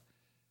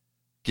 a.m. rundown call meetings, and it's basically run by Jeff Zucker, the president of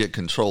CNN. get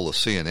control of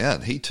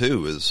CNN. He,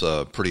 too, is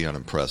pretty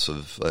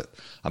unimpressive.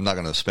 I'm not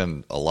going to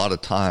spend a lot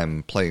of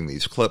time playing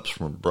these clips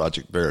from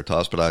Project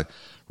Veritas, but I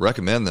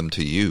recommend them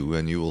to you,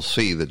 and you will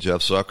see that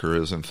Jeff Zucker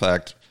is, in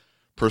fact,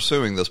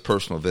 pursuing this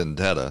personal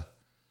vendetta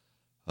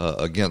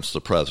against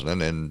the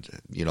president. And,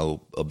 you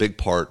know, a big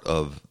part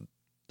of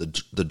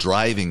the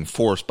driving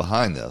force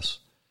behind this.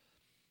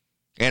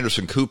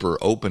 Anderson Cooper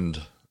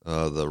opened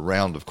the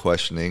round of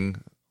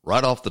questioning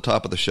right off the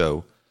top of the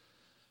show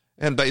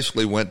and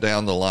basically went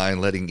down the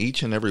line, letting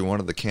each and every one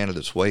of the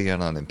candidates weigh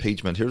in on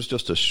impeachment. Here's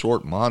just a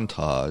short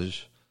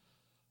montage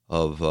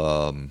of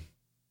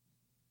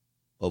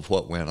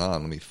what went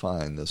on. Let me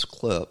find this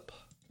clip.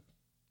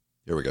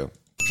 Here we go.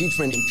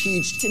 Impeachment,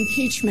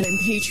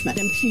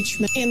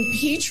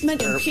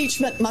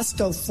 impeachment must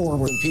go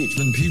forward.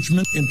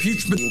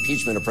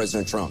 Impeachment of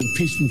President Trump.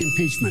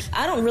 Impeachment.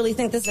 I don't really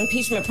think this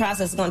impeachment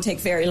process is going to take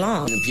very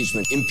long.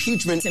 Impeachment.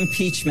 Impeach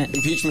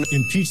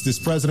this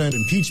president.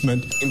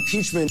 Impeachment.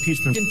 Impeach.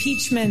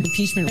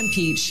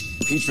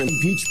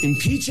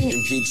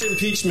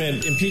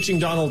 Impeaching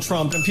Donald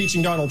Trump.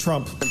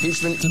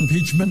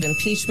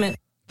 Impeachment.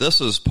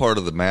 This is part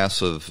of the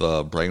massive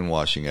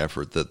brainwashing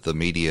effort that the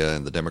media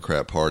and the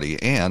Democrat Party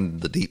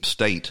and the deep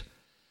state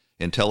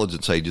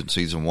intelligence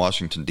agencies in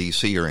Washington,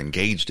 D.C. are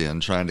engaged in,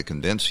 trying to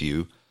convince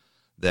you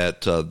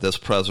that this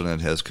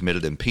president has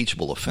committed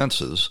impeachable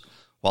offenses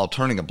while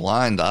turning a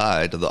blind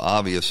eye to the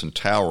obvious and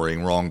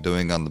towering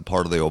wrongdoing on the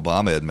part of the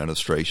Obama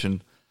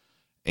administration,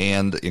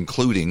 and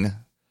including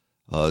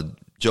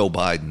Joe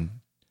Biden.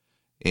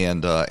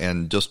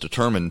 And just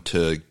determined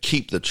to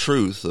keep the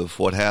truth of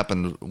what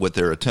happened with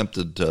their attempt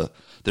to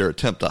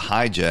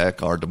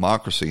hijack our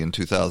democracy in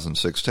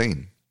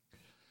 2016.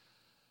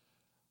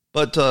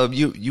 But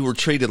you were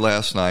treated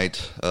last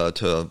night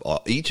to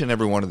each and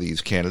every one of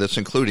these candidates,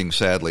 including,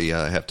 sadly,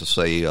 I have to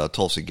say,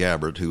 Tulsi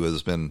Gabbard, who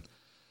has been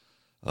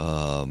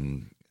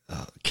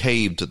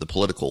caved to the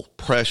political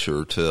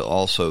pressure to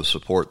also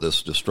support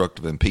this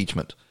destructive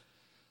impeachment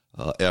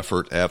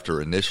effort after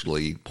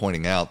initially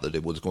pointing out that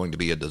it was going to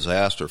be a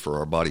disaster for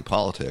our body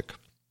politic.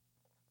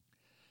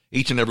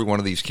 Each and every one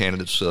of these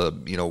candidates,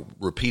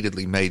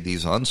 repeatedly made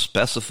these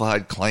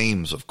unspecified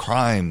claims of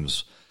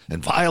crimes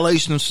and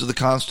violations to the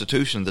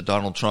Constitution that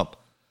Donald Trump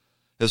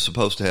is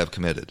supposed to have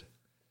committed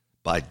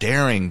by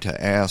daring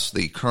to ask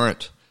the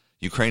current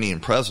Ukrainian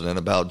president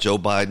about Joe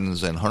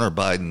Biden's and Hunter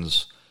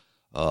Biden's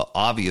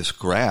obvious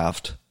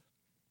graft.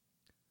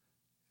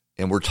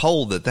 And we're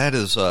told that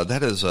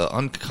is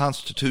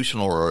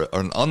unconstitutional or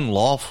an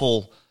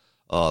unlawful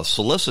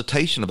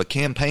solicitation of a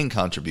campaign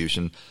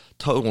contribution.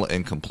 Total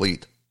and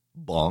complete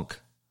bunk.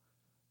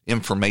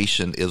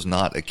 Information is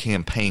not a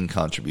campaign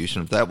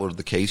contribution. If that were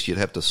the case, you'd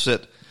have to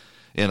sit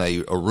in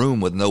a room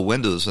with no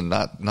windows and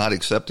not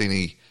accept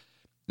any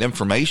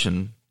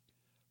information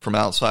from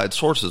outside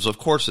sources. Of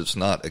course, it's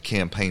not a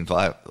campaign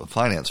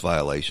finance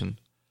violation.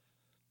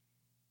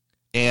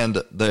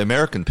 And the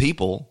American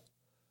people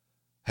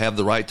have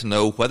the right to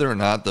know whether or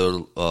not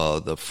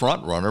the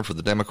front runner for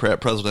the Democrat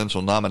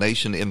presidential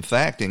nomination, in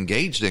fact,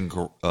 engaged in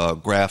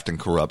graft and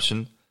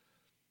corruption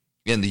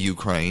in the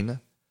Ukraine.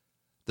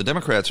 The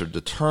Democrats are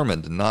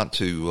determined not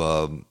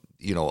to,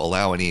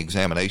 allow any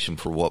examination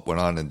for what went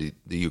on in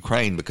the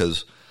Ukraine,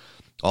 because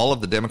all of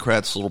the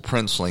Democrats' little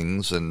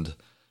princelings and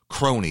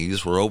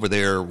cronies were over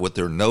there with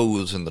their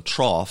nose in the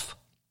trough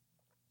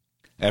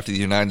after the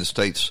United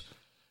States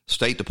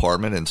State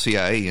Department and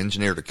CIA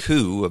engineered a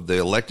coup of the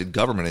elected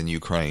government in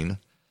Ukraine.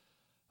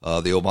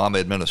 The Obama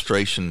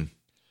administration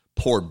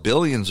poured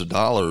billions of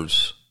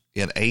dollars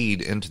in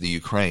aid into the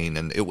Ukraine,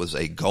 and it was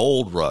a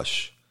gold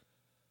rush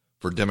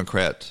for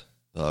Democrat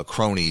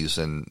cronies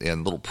and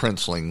little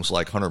princelings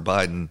like Hunter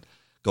Biden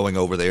going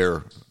over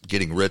there,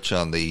 getting rich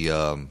on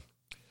the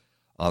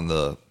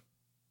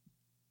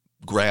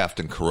graft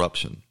and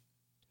corruption.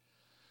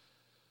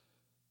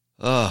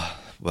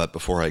 But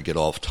before I get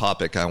off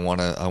topic, I want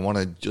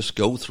to just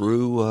go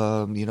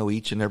through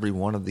each and every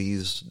one of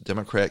these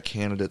Democrat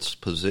candidates'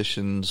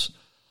 positions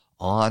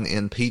on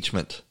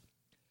impeachment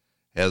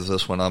as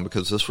this went on,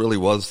 because this really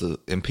was the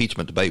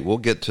impeachment debate. We'll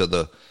get to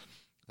the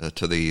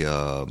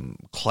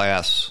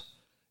class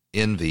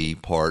envy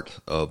part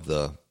of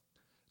the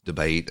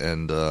debate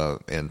and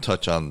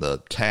touch on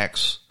the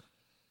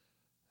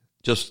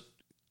just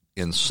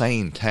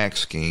insane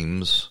tax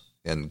schemes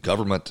and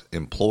government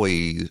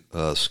employee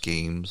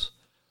schemes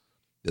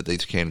that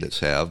these candidates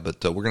have.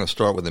 But we're going to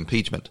start with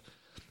impeachment.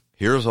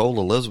 Here's old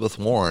Elizabeth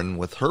Warren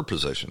with her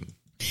position.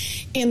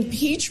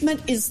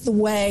 Impeachment is the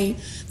way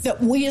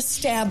that we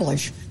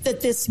establish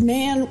that this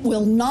man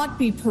will not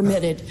be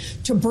permitted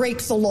to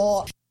break the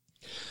law.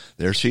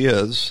 There she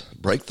is,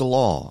 break the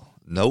law.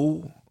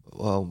 No,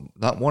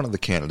 not one of the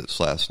candidates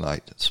last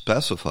night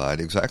specified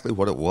exactly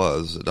what it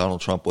was that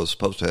Donald Trump was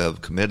supposed to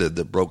have committed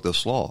that broke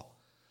this law.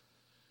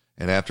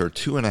 And after a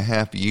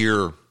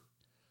 2.5-year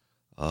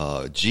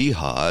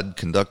jihad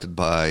conducted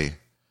by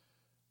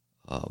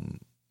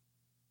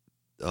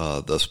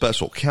the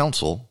special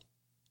counsel,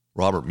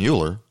 Robert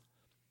Mueller,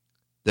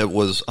 that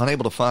was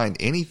unable to find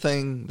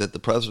anything that the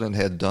president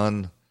had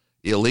done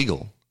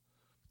illegal.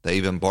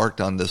 They've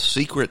embarked on this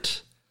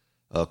secret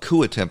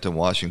coup attempt in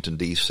Washington,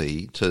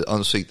 D.C. to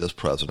unseat this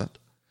president.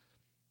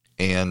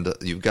 And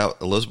you've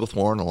got Elizabeth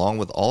Warren, along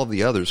with all of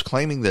the others,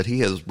 claiming that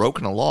he has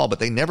broken a law, but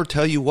they never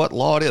tell you what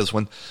law it is.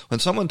 When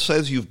someone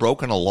says you've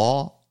broken a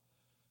law,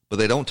 but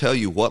they don't tell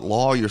you what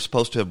law you're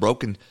supposed to have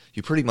broken,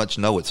 you pretty much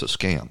know it's a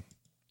scam.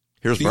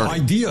 Here's the Bernie.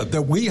 idea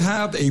that we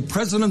have a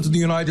president of the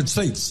United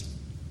States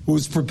who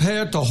is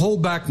prepared to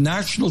hold back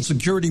national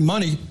security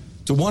money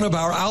to one of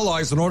our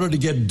allies in order to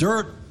get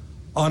dirt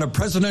on a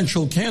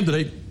presidential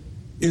candidate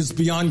is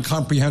beyond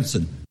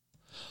comprehension.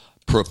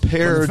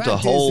 Prepared to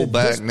hold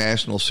back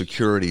national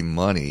security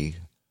money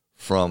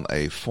from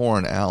a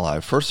foreign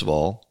ally. First of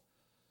all,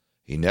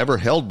 he never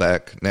held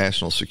back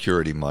national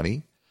security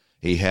money.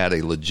 He had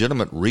a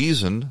legitimate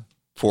reason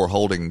for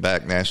holding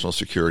back national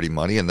security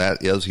money, and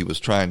that is he was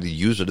trying to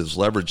use it as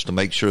leverage to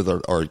make sure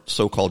that our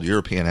so-called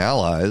European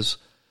allies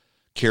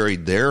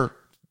carried their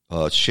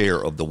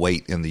share of the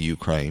weight in the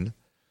Ukraine.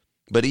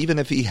 But even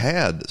if he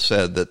had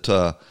said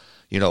that,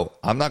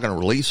 I'm not going to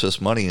release this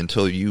money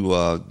until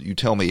you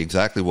tell me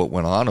exactly what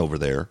went on over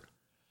there,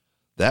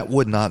 that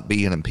would not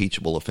be an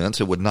impeachable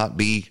offense. It would not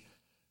be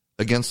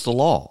against the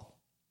law.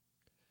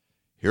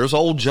 Here's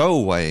old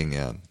Joe weighing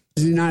in.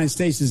 The United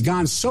States has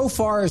gone so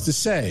far as to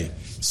say,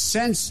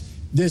 since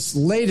this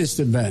latest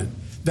event,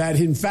 that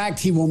in fact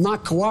he will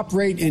not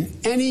cooperate in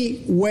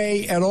any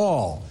way at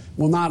all,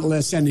 will not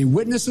list any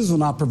witnesses, will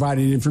not provide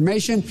any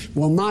information,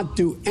 will not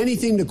do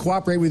anything to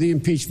cooperate with the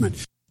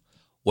impeachment.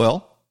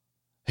 Well,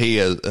 he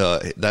is,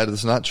 that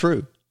is not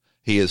true.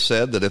 He has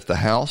said that if the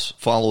House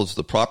follows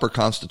the proper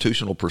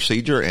constitutional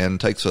procedure and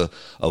takes a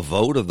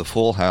vote of the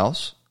full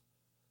House,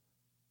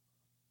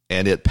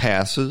 and it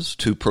passes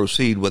to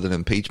proceed with an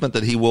impeachment,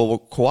 that he will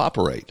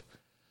cooperate.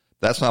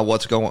 That's not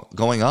what's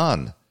going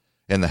on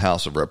in the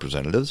House of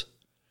Representatives.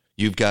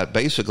 You've got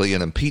basically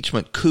an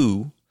impeachment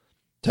coup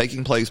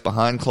taking place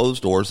behind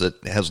closed doors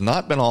that has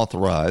not been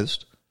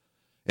authorized.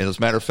 And as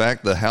a matter of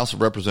fact, the House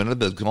of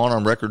Representatives has gone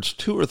on records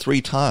 2 or 3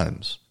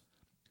 times.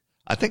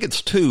 I think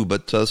it's 2,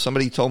 but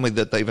somebody told me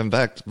that they've in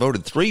fact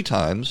voted 3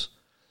 times,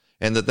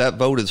 and that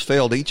vote has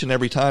failed each and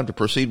every time to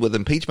proceed with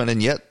impeachment,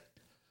 and yet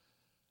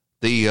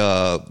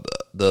the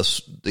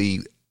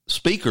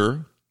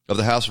Speaker of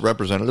the House of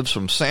Representatives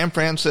from San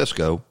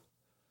Francisco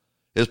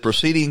is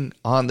proceeding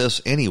on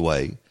this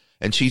anyway,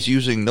 and she's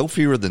using no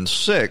fewer than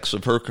 6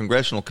 of her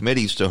congressional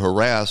committees to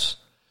harass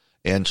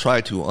and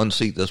try to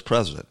unseat this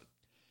president.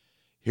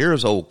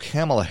 Here's old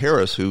Kamala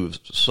Harris, who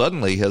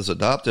suddenly has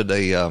adopted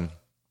a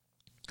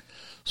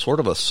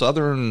sort of a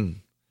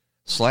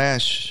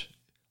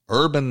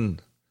southern/urban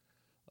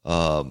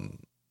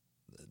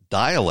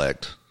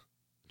dialect,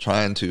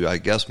 trying to, I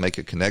guess, make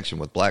a connection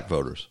with black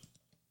voters.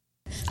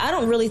 I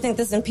don't really think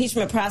this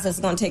impeachment process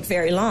is going to take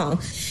very long.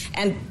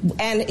 And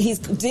he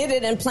did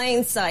it in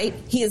plain sight.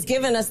 He has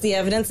given us the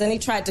evidence, and he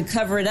tried to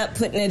cover it up,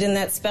 putting it in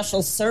that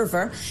special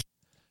server.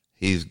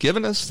 He's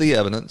given us the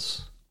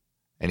evidence,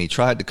 And he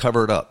tried to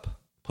cover it up,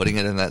 putting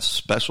it in that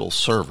special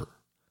server.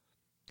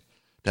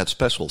 That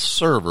special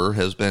server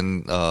has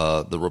been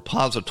the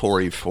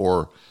repository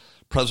for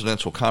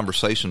presidential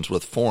conversations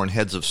with foreign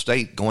heads of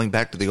state going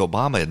back to the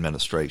Obama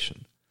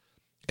administration.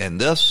 And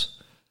this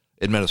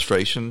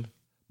administration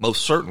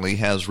most certainly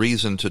has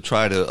reason to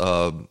try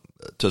to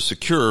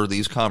secure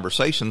these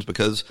conversations,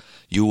 because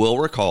you will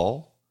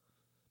recall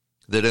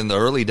that in the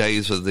early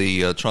days of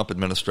the Trump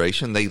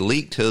administration, they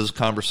leaked his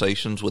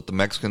conversations with the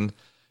Mexican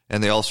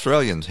and the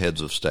Australian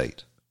heads of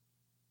state.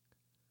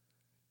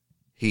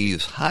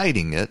 He's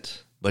hiding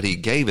it, but he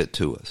gave it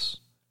to us.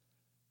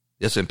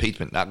 This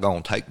impeachment not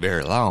going to take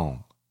very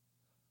long.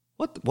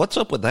 What's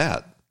up with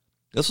that?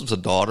 This is the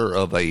daughter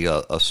of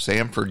a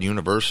Stanford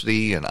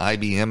University and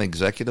IBM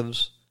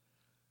executives.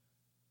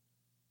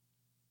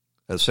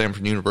 A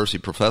Stanford University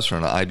professor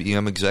and an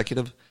IBM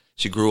executive.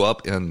 She grew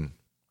up in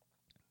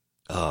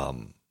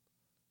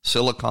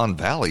Silicon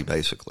Valley,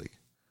 basically.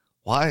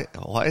 Why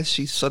is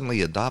she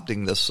suddenly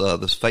adopting this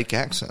fake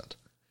accent?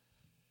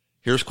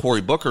 Here's Cory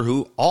Booker,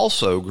 who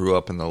also grew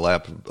up in the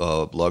lap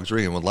of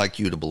luxury and would like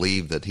you to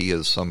believe that he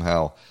is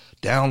somehow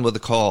down with the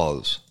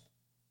cause.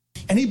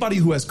 Anybody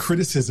who has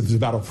criticisms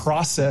about a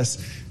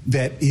process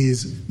that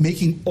is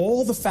making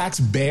all the facts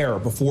bare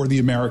before the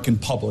American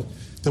public,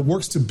 that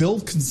works to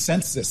build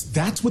consensus,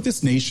 that's what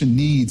this nation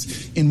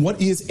needs in what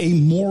is a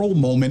moral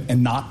moment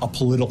and not a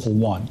political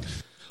one.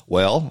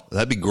 Well,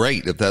 that'd be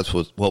great if that's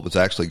what was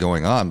actually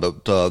going on,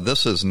 but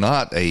this is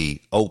not a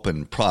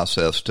open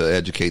process to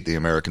educate the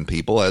American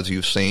people. As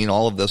you've seen,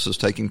 all of this is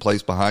taking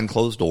place behind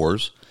closed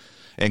doors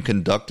and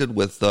conducted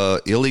with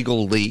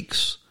illegal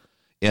leaks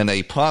in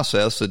a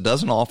process that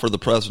doesn't offer the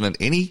president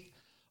any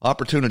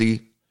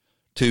opportunity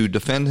to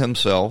defend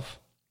himself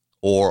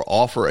or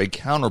offer a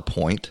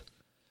counterpoint.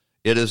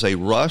 It is a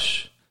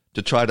rush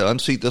to try to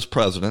unseat this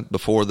president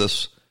before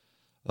this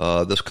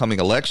coming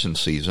election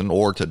season,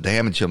 or to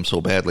damage him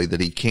so badly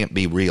that he can't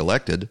be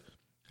reelected.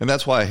 And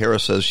that's why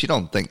Harris says she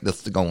don't think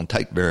this is going to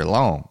take very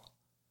long.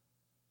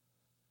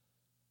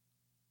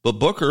 But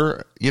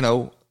Booker,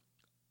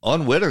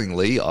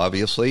 unwittingly,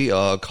 obviously,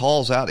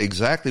 calls out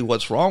exactly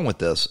what's wrong with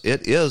this.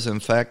 It is, in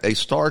fact, a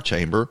star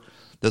chamber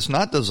that's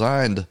not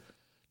designed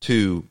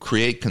to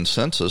create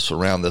consensus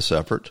around this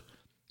effort,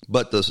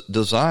 but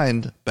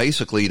designed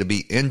basically to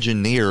be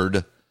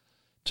engineered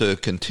to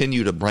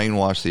continue to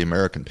brainwash the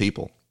American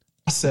people.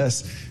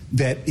 Process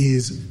that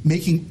is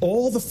making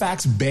all the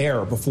facts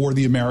bare before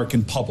the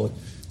American public,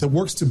 that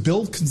works to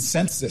build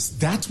consensus.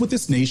 That's what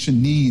this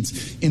nation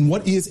needs in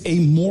what is a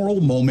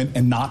moral moment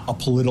and not a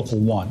political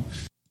one.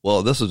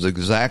 Well, this is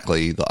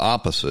exactly the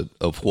opposite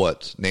of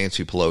what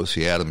Nancy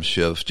Pelosi, Adam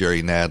Schiff,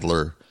 Jerry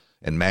Nadler,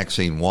 and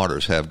Maxine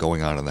Waters have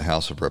going on in the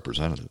House of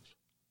Representatives.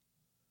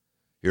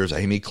 Here's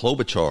Amy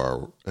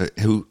Klobuchar,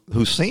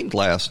 who seemed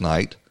last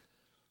night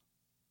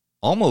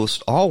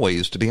almost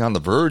always to be on the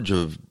verge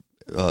of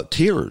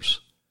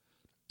tears.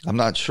 I'm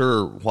not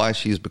sure why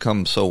she's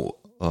become so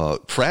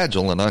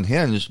fragile and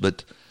unhinged,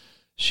 but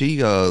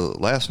she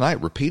last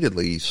night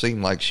repeatedly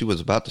seemed like she was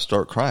about to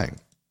start crying.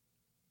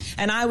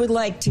 And I would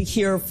like to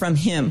hear from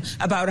him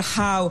about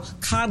how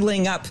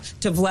coddling up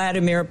to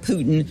Vladimir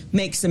Putin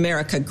makes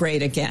America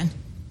great again.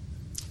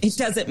 It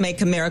doesn't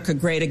make America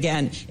great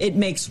again. It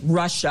makes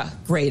Russia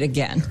great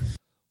again.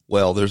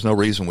 Well, there's no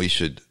reason we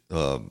should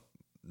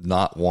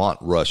not want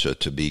Russia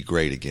to be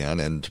great again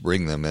and to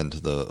bring them into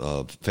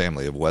the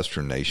family of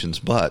Western nations.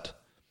 But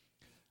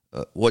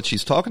what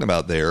she's talking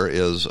about there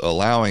is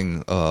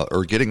allowing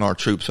or getting our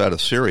troops out of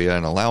Syria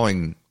and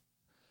allowing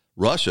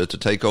Russia to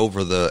take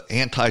over the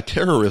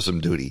anti-terrorism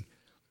duty.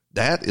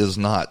 That is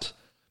not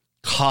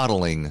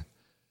coddling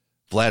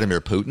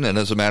Vladimir Putin. And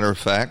as a matter of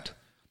fact,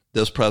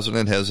 this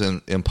president has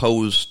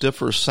imposed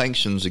stiffer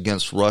sanctions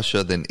against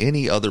Russia than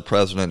any other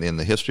president in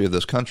the history of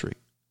this country,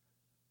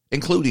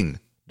 including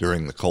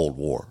during the Cold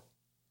War.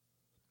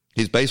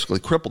 He's basically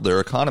crippled their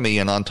economy,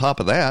 and on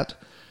top of that,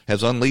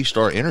 has unleashed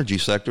our energy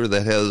sector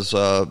that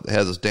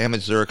has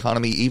damaged their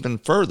economy even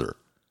further.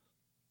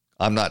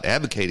 I'm not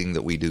advocating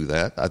that we do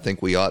that. I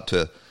think we ought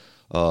to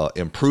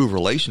improve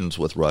relations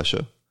with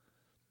Russia.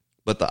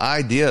 But the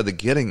idea that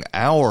getting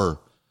our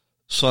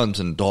sons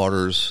and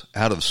daughters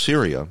out of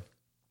Syria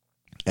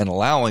and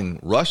allowing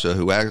Russia,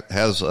 who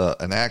has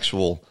an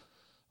actual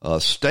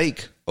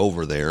stake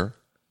over there,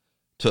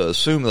 to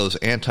assume those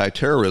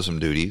anti-terrorism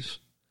duties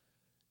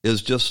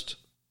is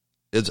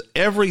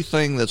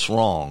everything that's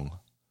wrong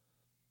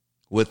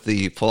with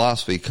the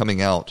philosophy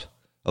coming out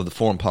of the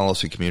foreign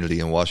policy community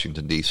in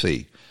Washington,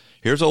 D.C.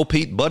 Here's old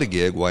Pete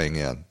Buttigieg weighing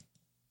in.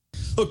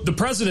 Look, the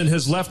president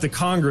has left the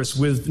Congress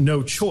with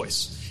no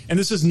choice. And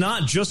this is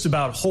not just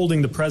about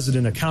holding the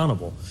president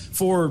accountable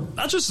for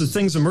not just the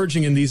things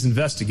emerging in these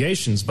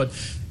investigations, but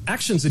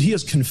actions that he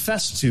has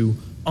confessed to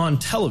on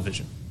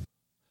television.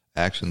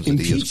 Actions that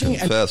he has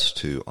confessed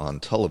to on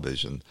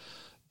television.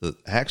 The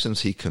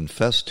actions he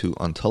confessed to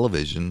on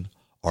television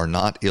are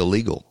not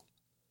illegal.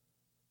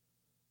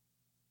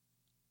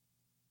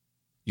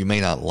 You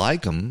may not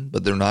like them,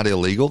 but they're not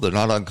illegal, they're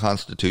not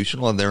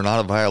unconstitutional, and they're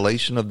not a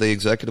violation of the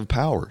executive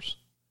powers.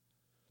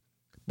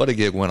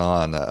 Buttigieg went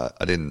on,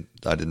 I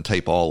didn't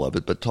tape all of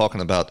it, but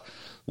talking about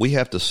we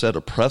have to set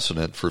a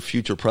precedent for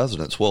future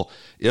presidents. Well,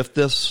 if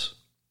this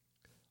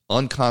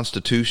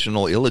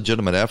unconstitutional,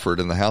 illegitimate effort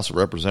in the House of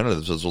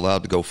Representatives is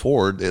allowed to go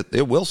forward,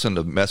 it will send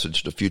a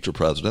message to future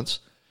presidents,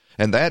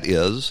 and that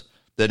is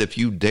that if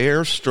you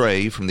dare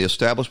stray from the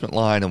establishment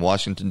line in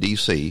Washington,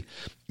 D.C.,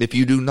 if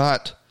you do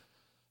not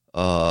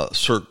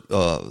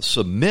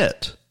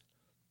submit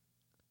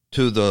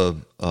to the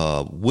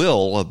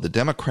will of the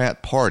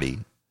Democrat Party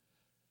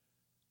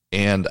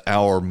and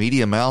our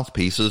media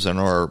mouthpieces and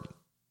our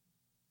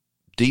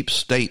deep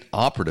state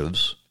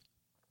operatives,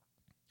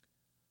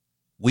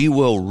 we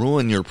will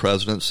ruin your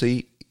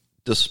presidency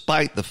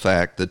despite the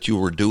fact that you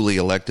were duly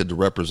elected to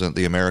represent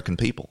the American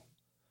people.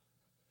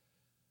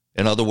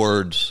 In other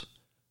words,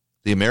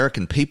 the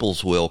American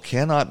people's will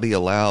cannot be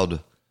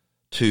allowed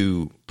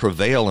to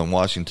prevail in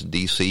Washington,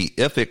 D.C.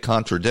 if it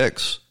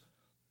contradicts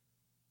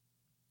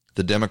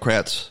the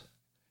Democrats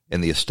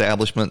and the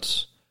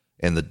establishments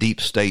and the deep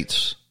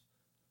states'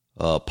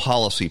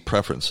 policy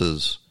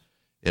preferences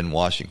in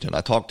Washington.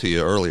 I talked to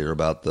you earlier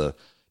about the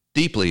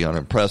deeply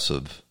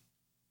unimpressive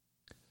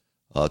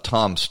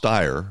Tom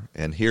Steyer,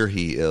 and here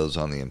he is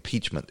on the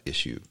impeachment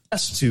issue.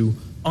 To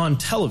on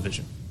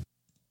television.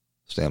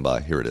 Stand by.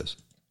 Here it is.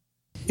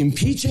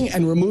 Impeaching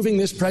and removing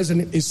this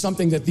president is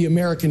something that the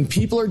American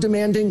people are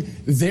demanding.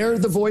 They're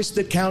the voice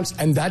that counts,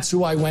 and that's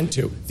who I went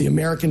to, the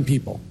American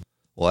people.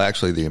 Well,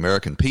 actually, the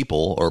American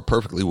people are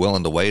perfectly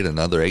willing to wait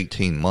another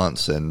 18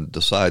 months and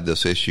decide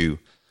this issue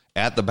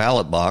at the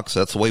ballot box.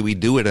 That's the way we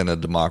do it in a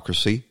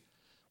democracy.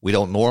 We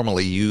don't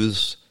normally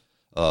use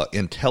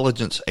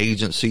intelligence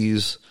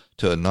agencies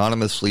to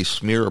anonymously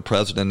smear a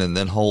president and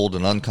then hold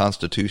an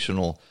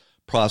unconstitutional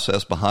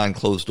process behind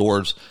closed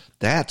doors.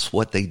 That's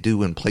what they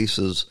do in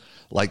places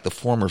like the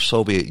former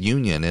Soviet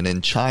Union and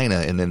in China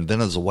and in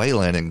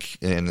Venezuela and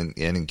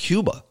in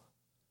Cuba.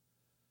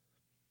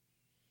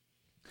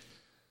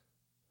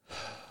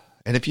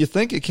 And if you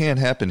think it can't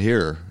happen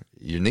here,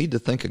 you need to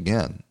think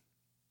again.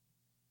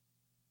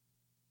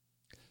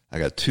 I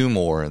got two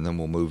more, and then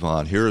we'll move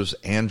on. Here's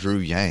Andrew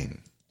Yang.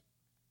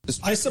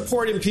 I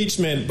support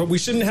impeachment, but we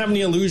shouldn't have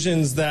any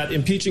illusions that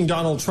impeaching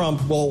Donald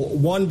Trump will,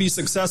 one, be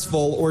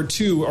successful, or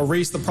two,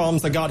 erase the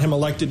problems that got him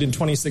elected in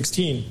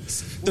 2016.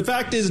 The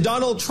fact is,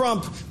 Donald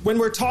Trump, when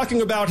we're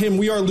talking about him,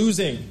 we are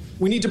losing.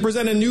 We need to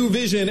present a new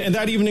vision, and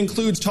that even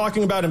includes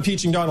talking about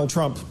impeaching Donald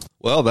Trump.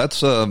 Well,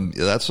 that's a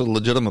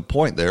legitimate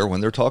point there. When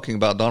they're talking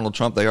about Donald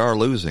Trump, they are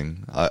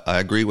losing. I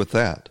agree with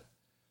that.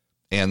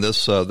 And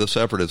this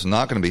effort is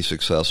not going to be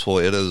successful.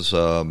 It is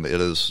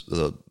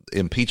the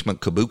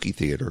impeachment kabuki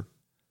theater.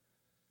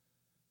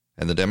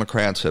 And the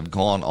Democrats have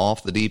gone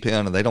off the deep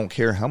end, and they don't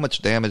care how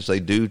much damage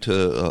they do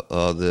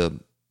to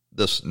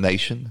this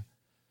nation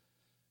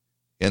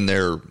in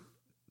their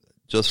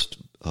just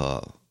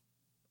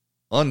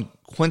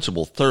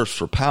unquenchable thirst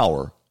for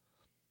power.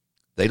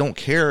 They don't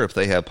care if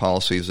they have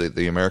policies that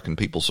the American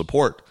people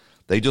support.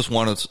 They just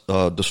want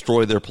to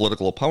destroy their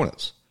political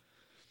opponents.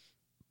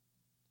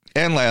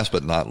 And last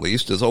but not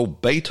least is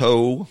old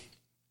Beto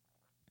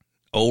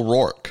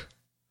O'Rourke,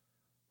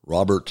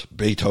 Robert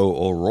Beto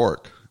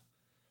O'Rourke,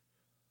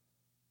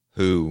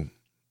 who,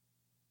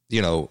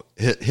 you know,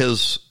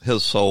 his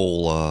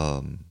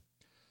sole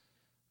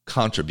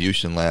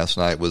contribution last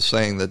night was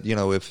saying that, you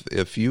know,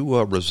 if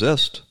you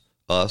resist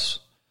us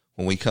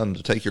when we come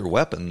to take your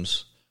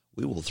weapons,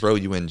 we will throw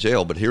you in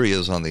jail. But here he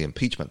is on the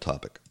impeachment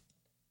topic.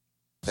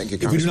 Thank you,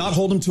 if we do not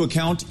hold him to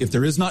account, if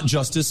there is not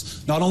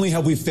justice, not only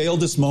have we failed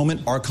this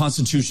moment, our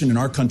Constitution and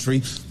our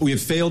country, but we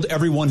have failed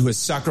everyone who has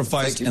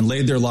sacrificed and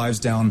laid their lives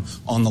down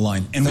on the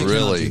line. And we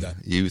cannot do that.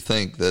 You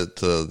think that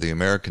the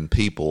American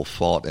people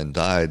fought and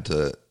died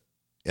to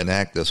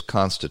enact this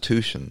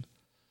Constitution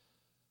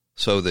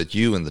so that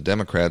you and the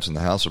Democrats in the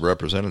House of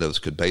Representatives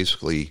could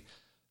basically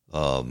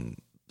walk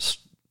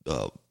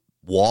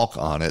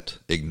on it,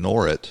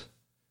 ignore it,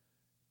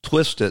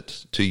 twist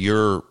it to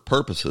your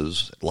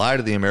purposes, lie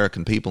to the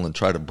American people, and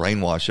try to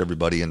brainwash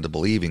everybody into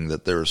believing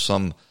that there is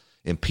some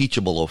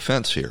impeachable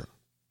offense here.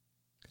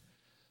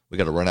 We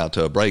got to run out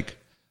to a break.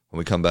 When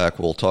we come back,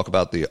 we'll talk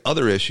about the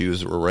other issues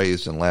that were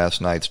raised in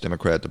last night's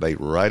Democrat debate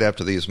right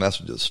after these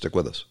messages. Stick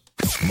with us.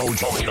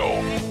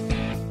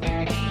 Mojo.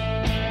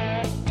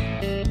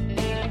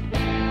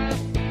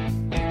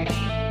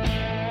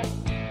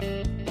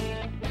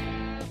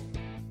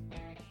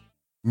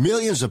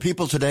 Millions of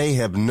people today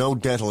have no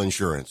dental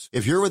insurance.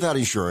 If you're without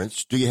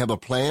insurance, do you have a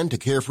plan to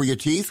care for your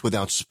teeth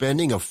without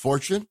spending a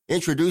fortune?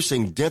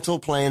 Introducing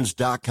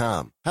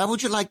dentalplans.com. How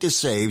would you like to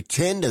save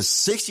 10 to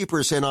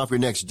 60% off your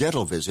next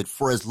dental visit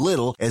for as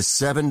little as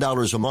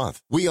 $7 a month?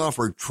 We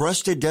offer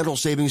trusted dental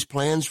savings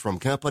plans from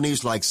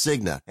companies like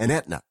Cigna and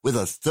Aetna with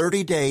a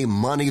 30-day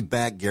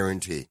money-back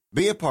guarantee.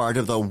 Be a part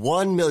of the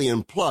 1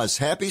 million plus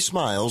happy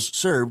smiles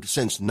served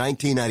since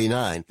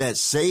 1999 that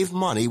save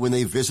money when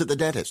they visit the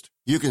dentist.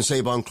 You can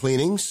save on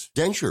cleanings,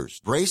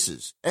 dentures,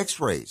 braces,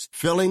 x-rays,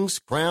 fillings,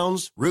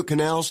 crowns, root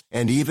canals,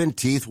 and even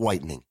teeth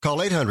whitening. Call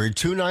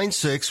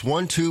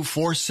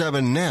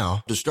 800-296-1247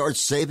 now to start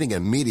saving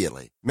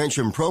immediately.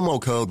 Mention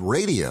promo code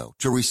RADIO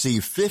to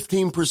receive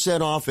 15%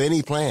 off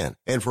any plan.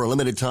 And for a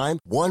limited time,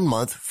 1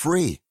 month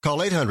free. Call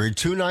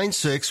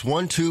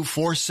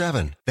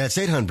 800-296-1247. That's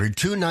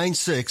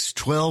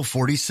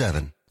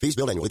 800-296-1247. Fees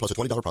billed annually plus a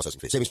 $20 processing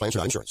fee. Savings plans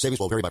without insurance. Savings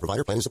will vary by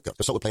provider, plan, and zip code.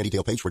 Consult with plan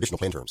detail page for additional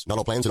plan terms. Not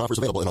all plans and offers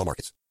available in all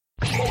markets.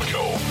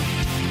 Mojo.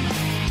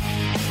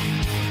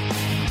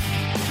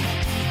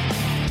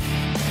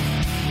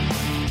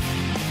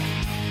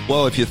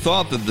 Well, if you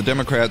thought that the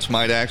Democrats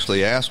might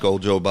actually ask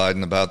old Joe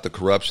Biden about the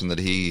corruption that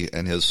he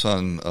and his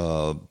son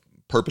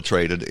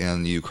perpetrated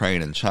in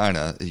Ukraine and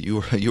China,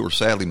 you were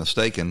sadly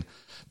mistaken.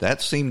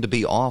 That seemed to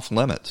be off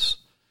limits.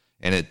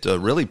 And it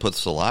really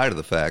puts the lie to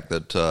the fact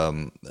that,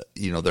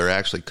 they're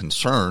actually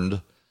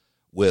concerned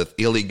with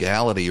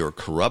illegality or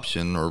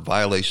corruption or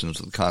violations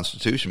of the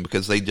Constitution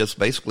because they just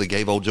basically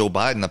gave old Joe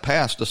Biden a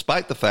pass,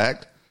 despite the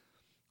fact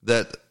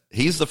that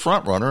he's the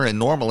front runner. And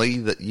normally,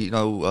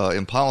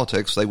 in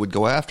politics, they would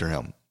go after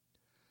him.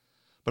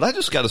 But I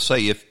just got to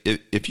say,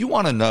 if you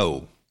want to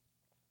know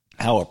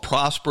how a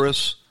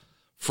prosperous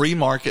free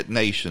market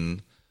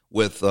nation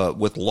with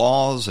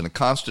laws and a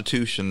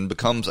constitution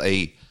becomes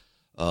a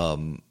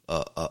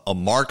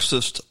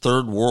Marxist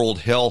third world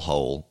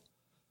hellhole,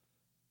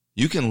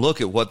 you can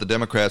look at what the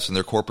Democrats and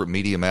their corporate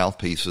media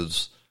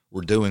mouthpieces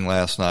were doing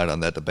last night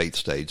on that debate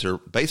stage. They're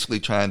basically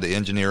trying to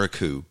engineer a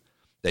coup.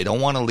 They don't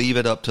want to leave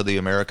it up to the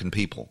American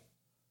people.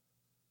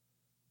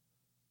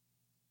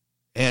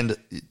 And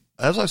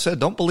as I said,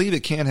 don't believe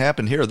it can't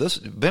happen here.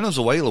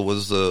 Venezuela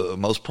was the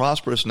most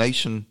prosperous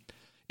nation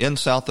in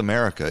South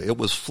America. It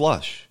was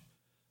flush.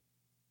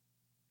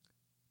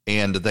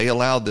 And they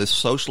allowed this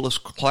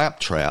socialist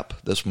claptrap,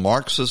 this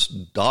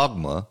Marxist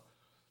dogma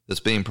that's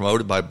being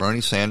promoted by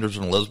Bernie Sanders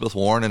and Elizabeth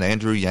Warren and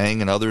Andrew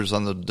Yang and others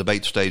on the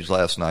debate stage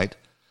last night,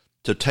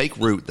 to take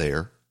root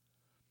there.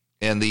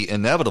 And the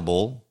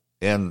inevitable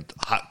and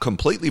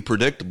completely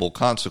predictable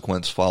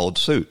consequence followed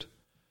suit.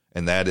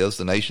 And that is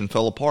the nation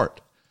fell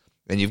apart.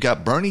 And you've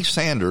got Bernie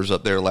Sanders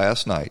up there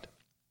last night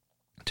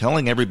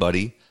telling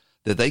everybody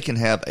that they can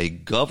have a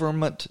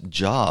government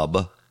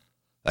job,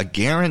 a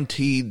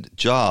guaranteed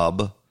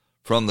job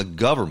from the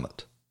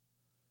government.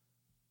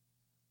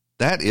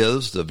 That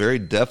is the very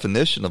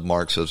definition of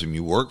Marxism.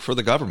 You work for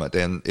the government,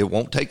 and it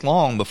won't take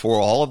long before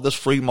all of this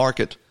free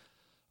market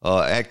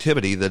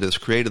activity that has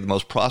created the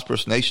most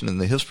prosperous nation in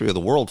the history of the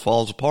world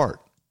falls apart.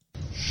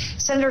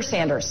 Senator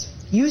Sanders,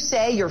 you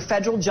say your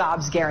federal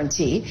jobs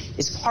guarantee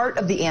is part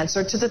of the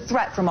answer to the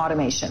threat from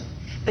automation.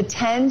 But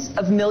tens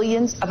of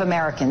millions of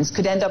Americans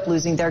could end up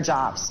losing their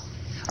jobs.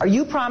 Are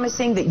you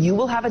promising that you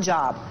will have a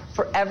job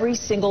for every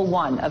single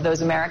one of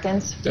those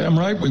Americans? Damn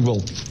right we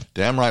will.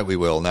 Damn right we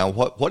will. Now,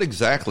 what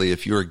exactly,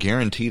 if you're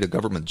guaranteed a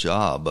government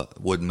job,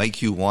 would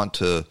make you want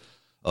to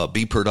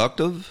be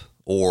productive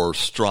or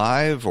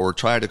strive or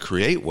try to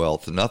create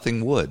wealth?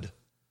 Nothing would.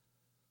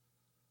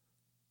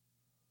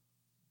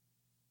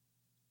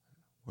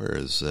 Where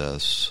is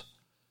this?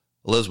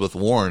 Elizabeth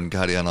Warren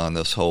got in on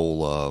this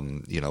whole,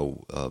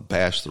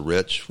 bash the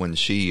rich when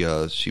she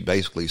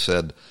basically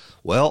said,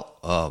 well,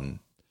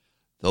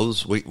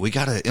 we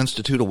got to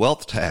institute a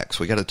wealth tax.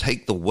 We got to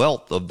take the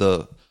wealth of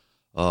the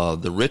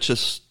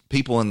richest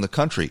people in the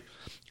country.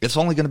 It's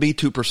only going to be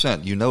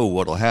 2%. You know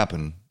what will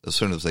happen as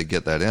soon as they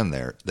get that in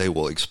there. They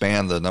will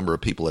expand the number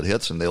of people it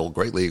hits, and they'll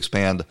greatly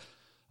expand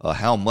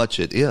how much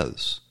it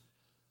is.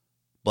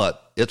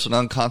 But it's an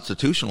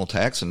unconstitutional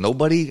tax, and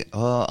nobody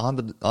on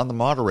the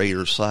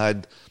moderator's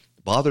side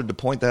bothered to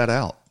point that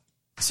out.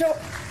 So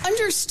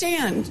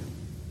understand,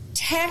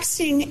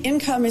 taxing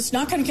income is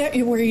not going to get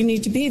you where you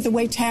need to be the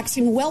way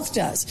taxing wealth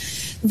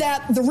does.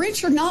 That the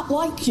rich are not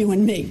like you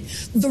and me.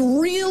 The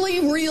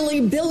really,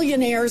 really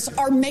billionaires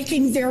are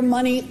making their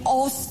money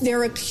off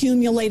their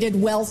accumulated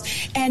wealth,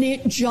 and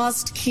it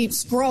just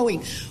keeps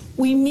growing.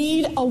 We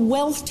need a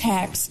wealth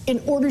tax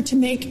in order to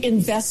make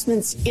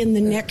investments in the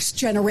next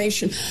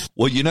generation.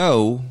 Well,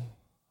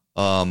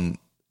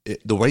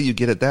 the way you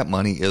get at that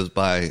money is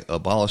by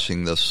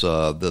abolishing this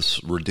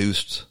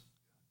reduced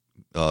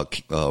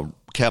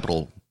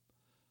capital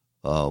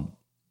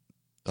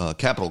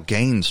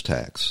gains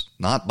tax,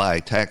 not by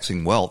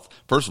taxing wealth.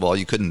 First of all,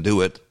 you couldn't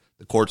do it;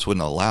 the courts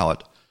wouldn't allow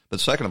it.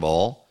 But second of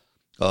all,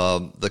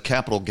 the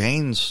capital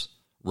gains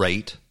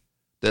rate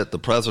that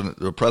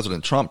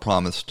President Trump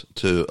promised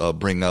to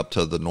bring up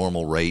to the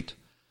normal rate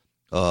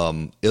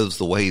is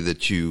the way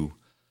that you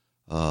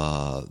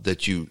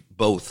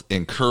both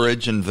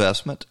encourage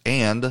investment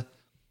and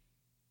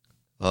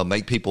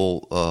make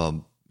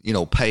people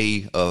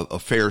pay a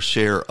fair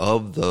share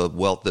of the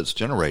wealth that's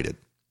generated.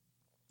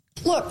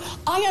 Look,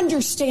 I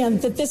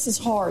understand that this is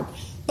hard,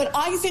 but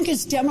I think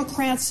as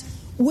Democrats,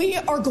 we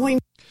are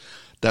going.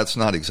 That's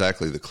not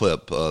exactly the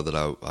clip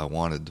that I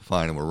wanted to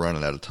find, and we're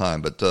running out of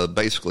time. But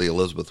basically,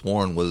 Elizabeth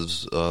Warren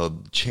was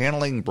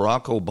channeling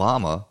Barack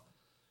Obama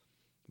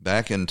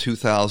back in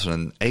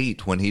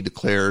 2008 when he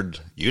declared,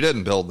 "You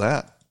didn't build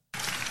that."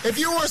 If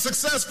you were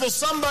successful,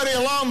 somebody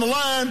along the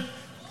line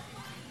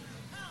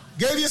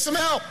gave you some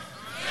help.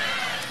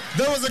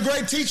 There was a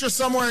great teacher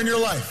somewhere in your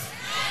life.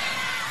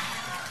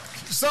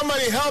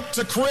 Somebody helped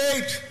to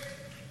create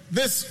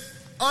this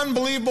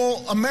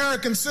unbelievable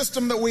American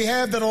system that we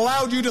have that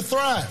allowed you to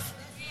thrive.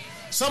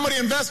 Somebody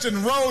invested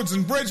in roads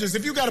and bridges.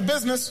 If you got a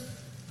business,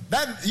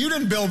 that you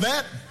didn't build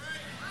that.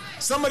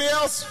 Somebody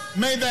else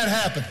made that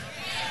happen.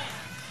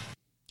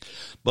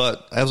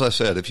 But as I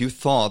said, if you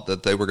thought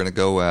that they were going to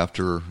go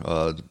after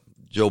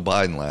Joe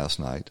Biden last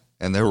night,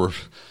 and there were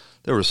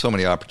so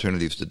many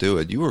opportunities to do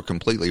it, you were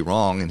completely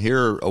wrong. And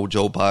here,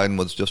 Joe Biden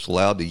was just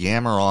allowed to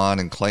yammer on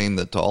and claim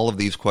that all of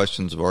these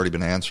questions have already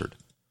been answered.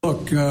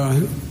 Look,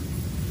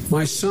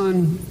 my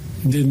son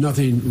did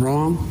nothing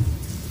wrong.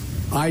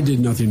 I did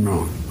nothing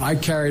wrong. I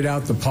carried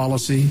out the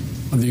policy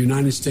of the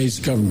United States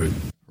government.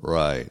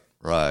 Right.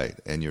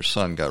 And your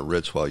son got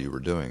rich while you were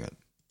doing it.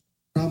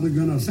 Probably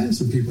going to offend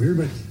some people here,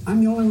 but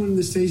I'm the only one in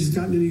the state who's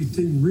gotten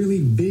anything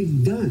really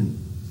big done.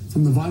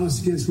 From the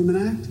Violence Against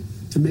Women Act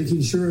to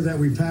making sure that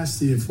we passed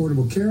the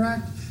Affordable Care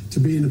Act to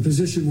be in a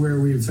position where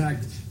we, in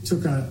fact,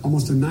 took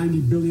almost a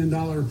 $90 billion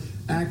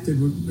act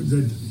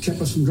that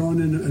kept us from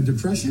going into a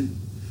depression,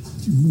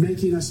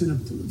 putting us in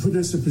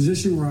a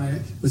position where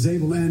I was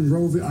able to end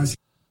Roe v.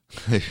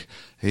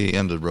 He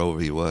ended Roe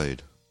v.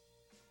 Wade.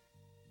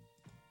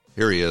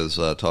 Here he is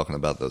talking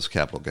about those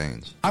capital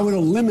gains. I would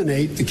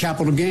eliminate the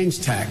capital gains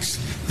tax.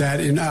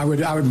 I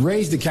would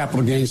raise the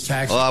capital gains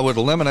tax. Well, I would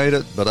eliminate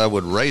it, but I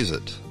would raise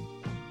it.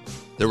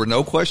 There were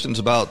no questions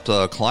about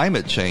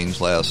climate change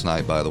last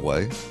night, by the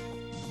way.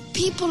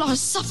 People are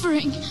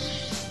suffering.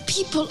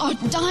 People are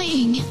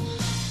dying.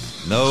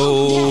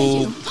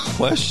 No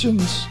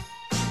questions.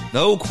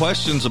 No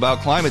questions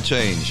about climate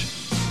change.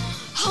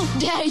 How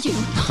dare you?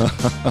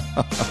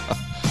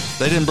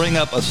 They didn't bring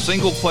up a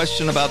single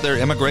question about their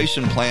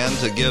immigration plan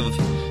to give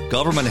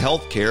government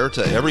health care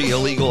to every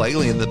illegal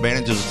alien that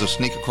manages to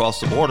sneak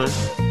across the border.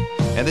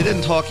 And they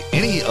didn't talk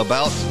any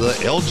about the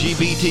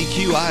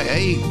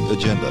LGBTQIA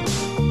agenda.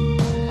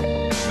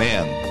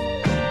 Man,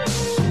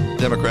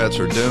 Democrats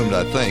are doomed,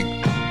 I think.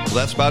 Well,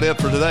 that's about it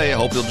for today. I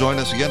hope you'll join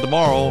us again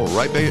tomorrow,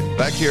 right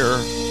back here.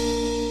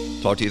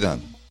 Talk to you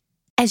then.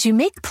 As you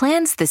make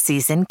plans this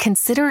season,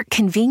 consider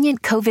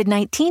convenient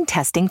COVID-19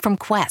 testing from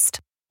Quest.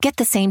 Get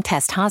the same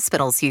test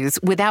hospitals use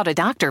without a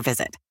doctor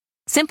visit.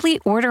 Simply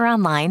order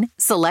online,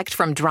 select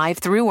from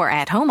drive-through or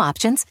at-home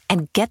options,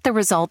 and get the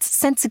results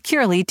sent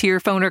securely to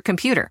your phone or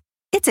computer.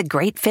 It's a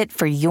great fit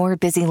for your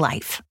busy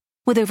life.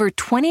 With over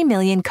 20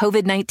 million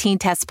COVID-19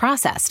 tests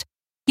processed,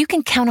 you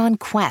can count on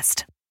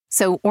Quest.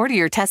 So order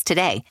your test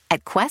today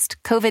at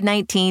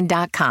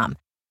questcovid19.com.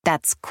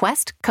 That's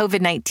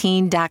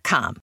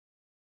questcovid19.com.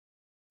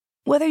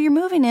 Whether you're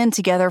moving in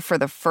together for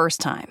the first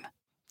time,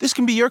 this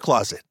can be your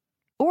closet,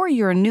 or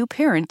you're a new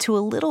parent to a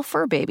little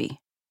fur baby,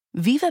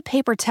 Viva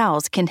paper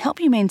towels can help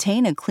you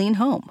maintain a clean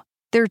home.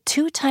 They're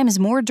 2 times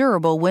more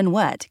durable when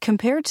wet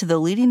compared to the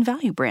leading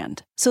value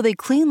brand, so they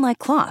clean like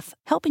cloth,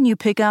 helping you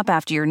pick up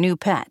after your new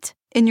pet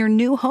in your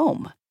new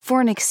home.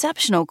 For an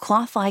exceptional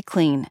cloth-like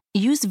clean,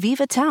 use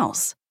Viva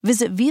towels.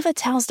 Visit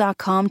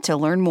vivatowels.com to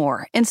learn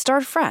more and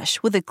start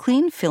fresh with a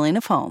clean feeling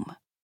of home.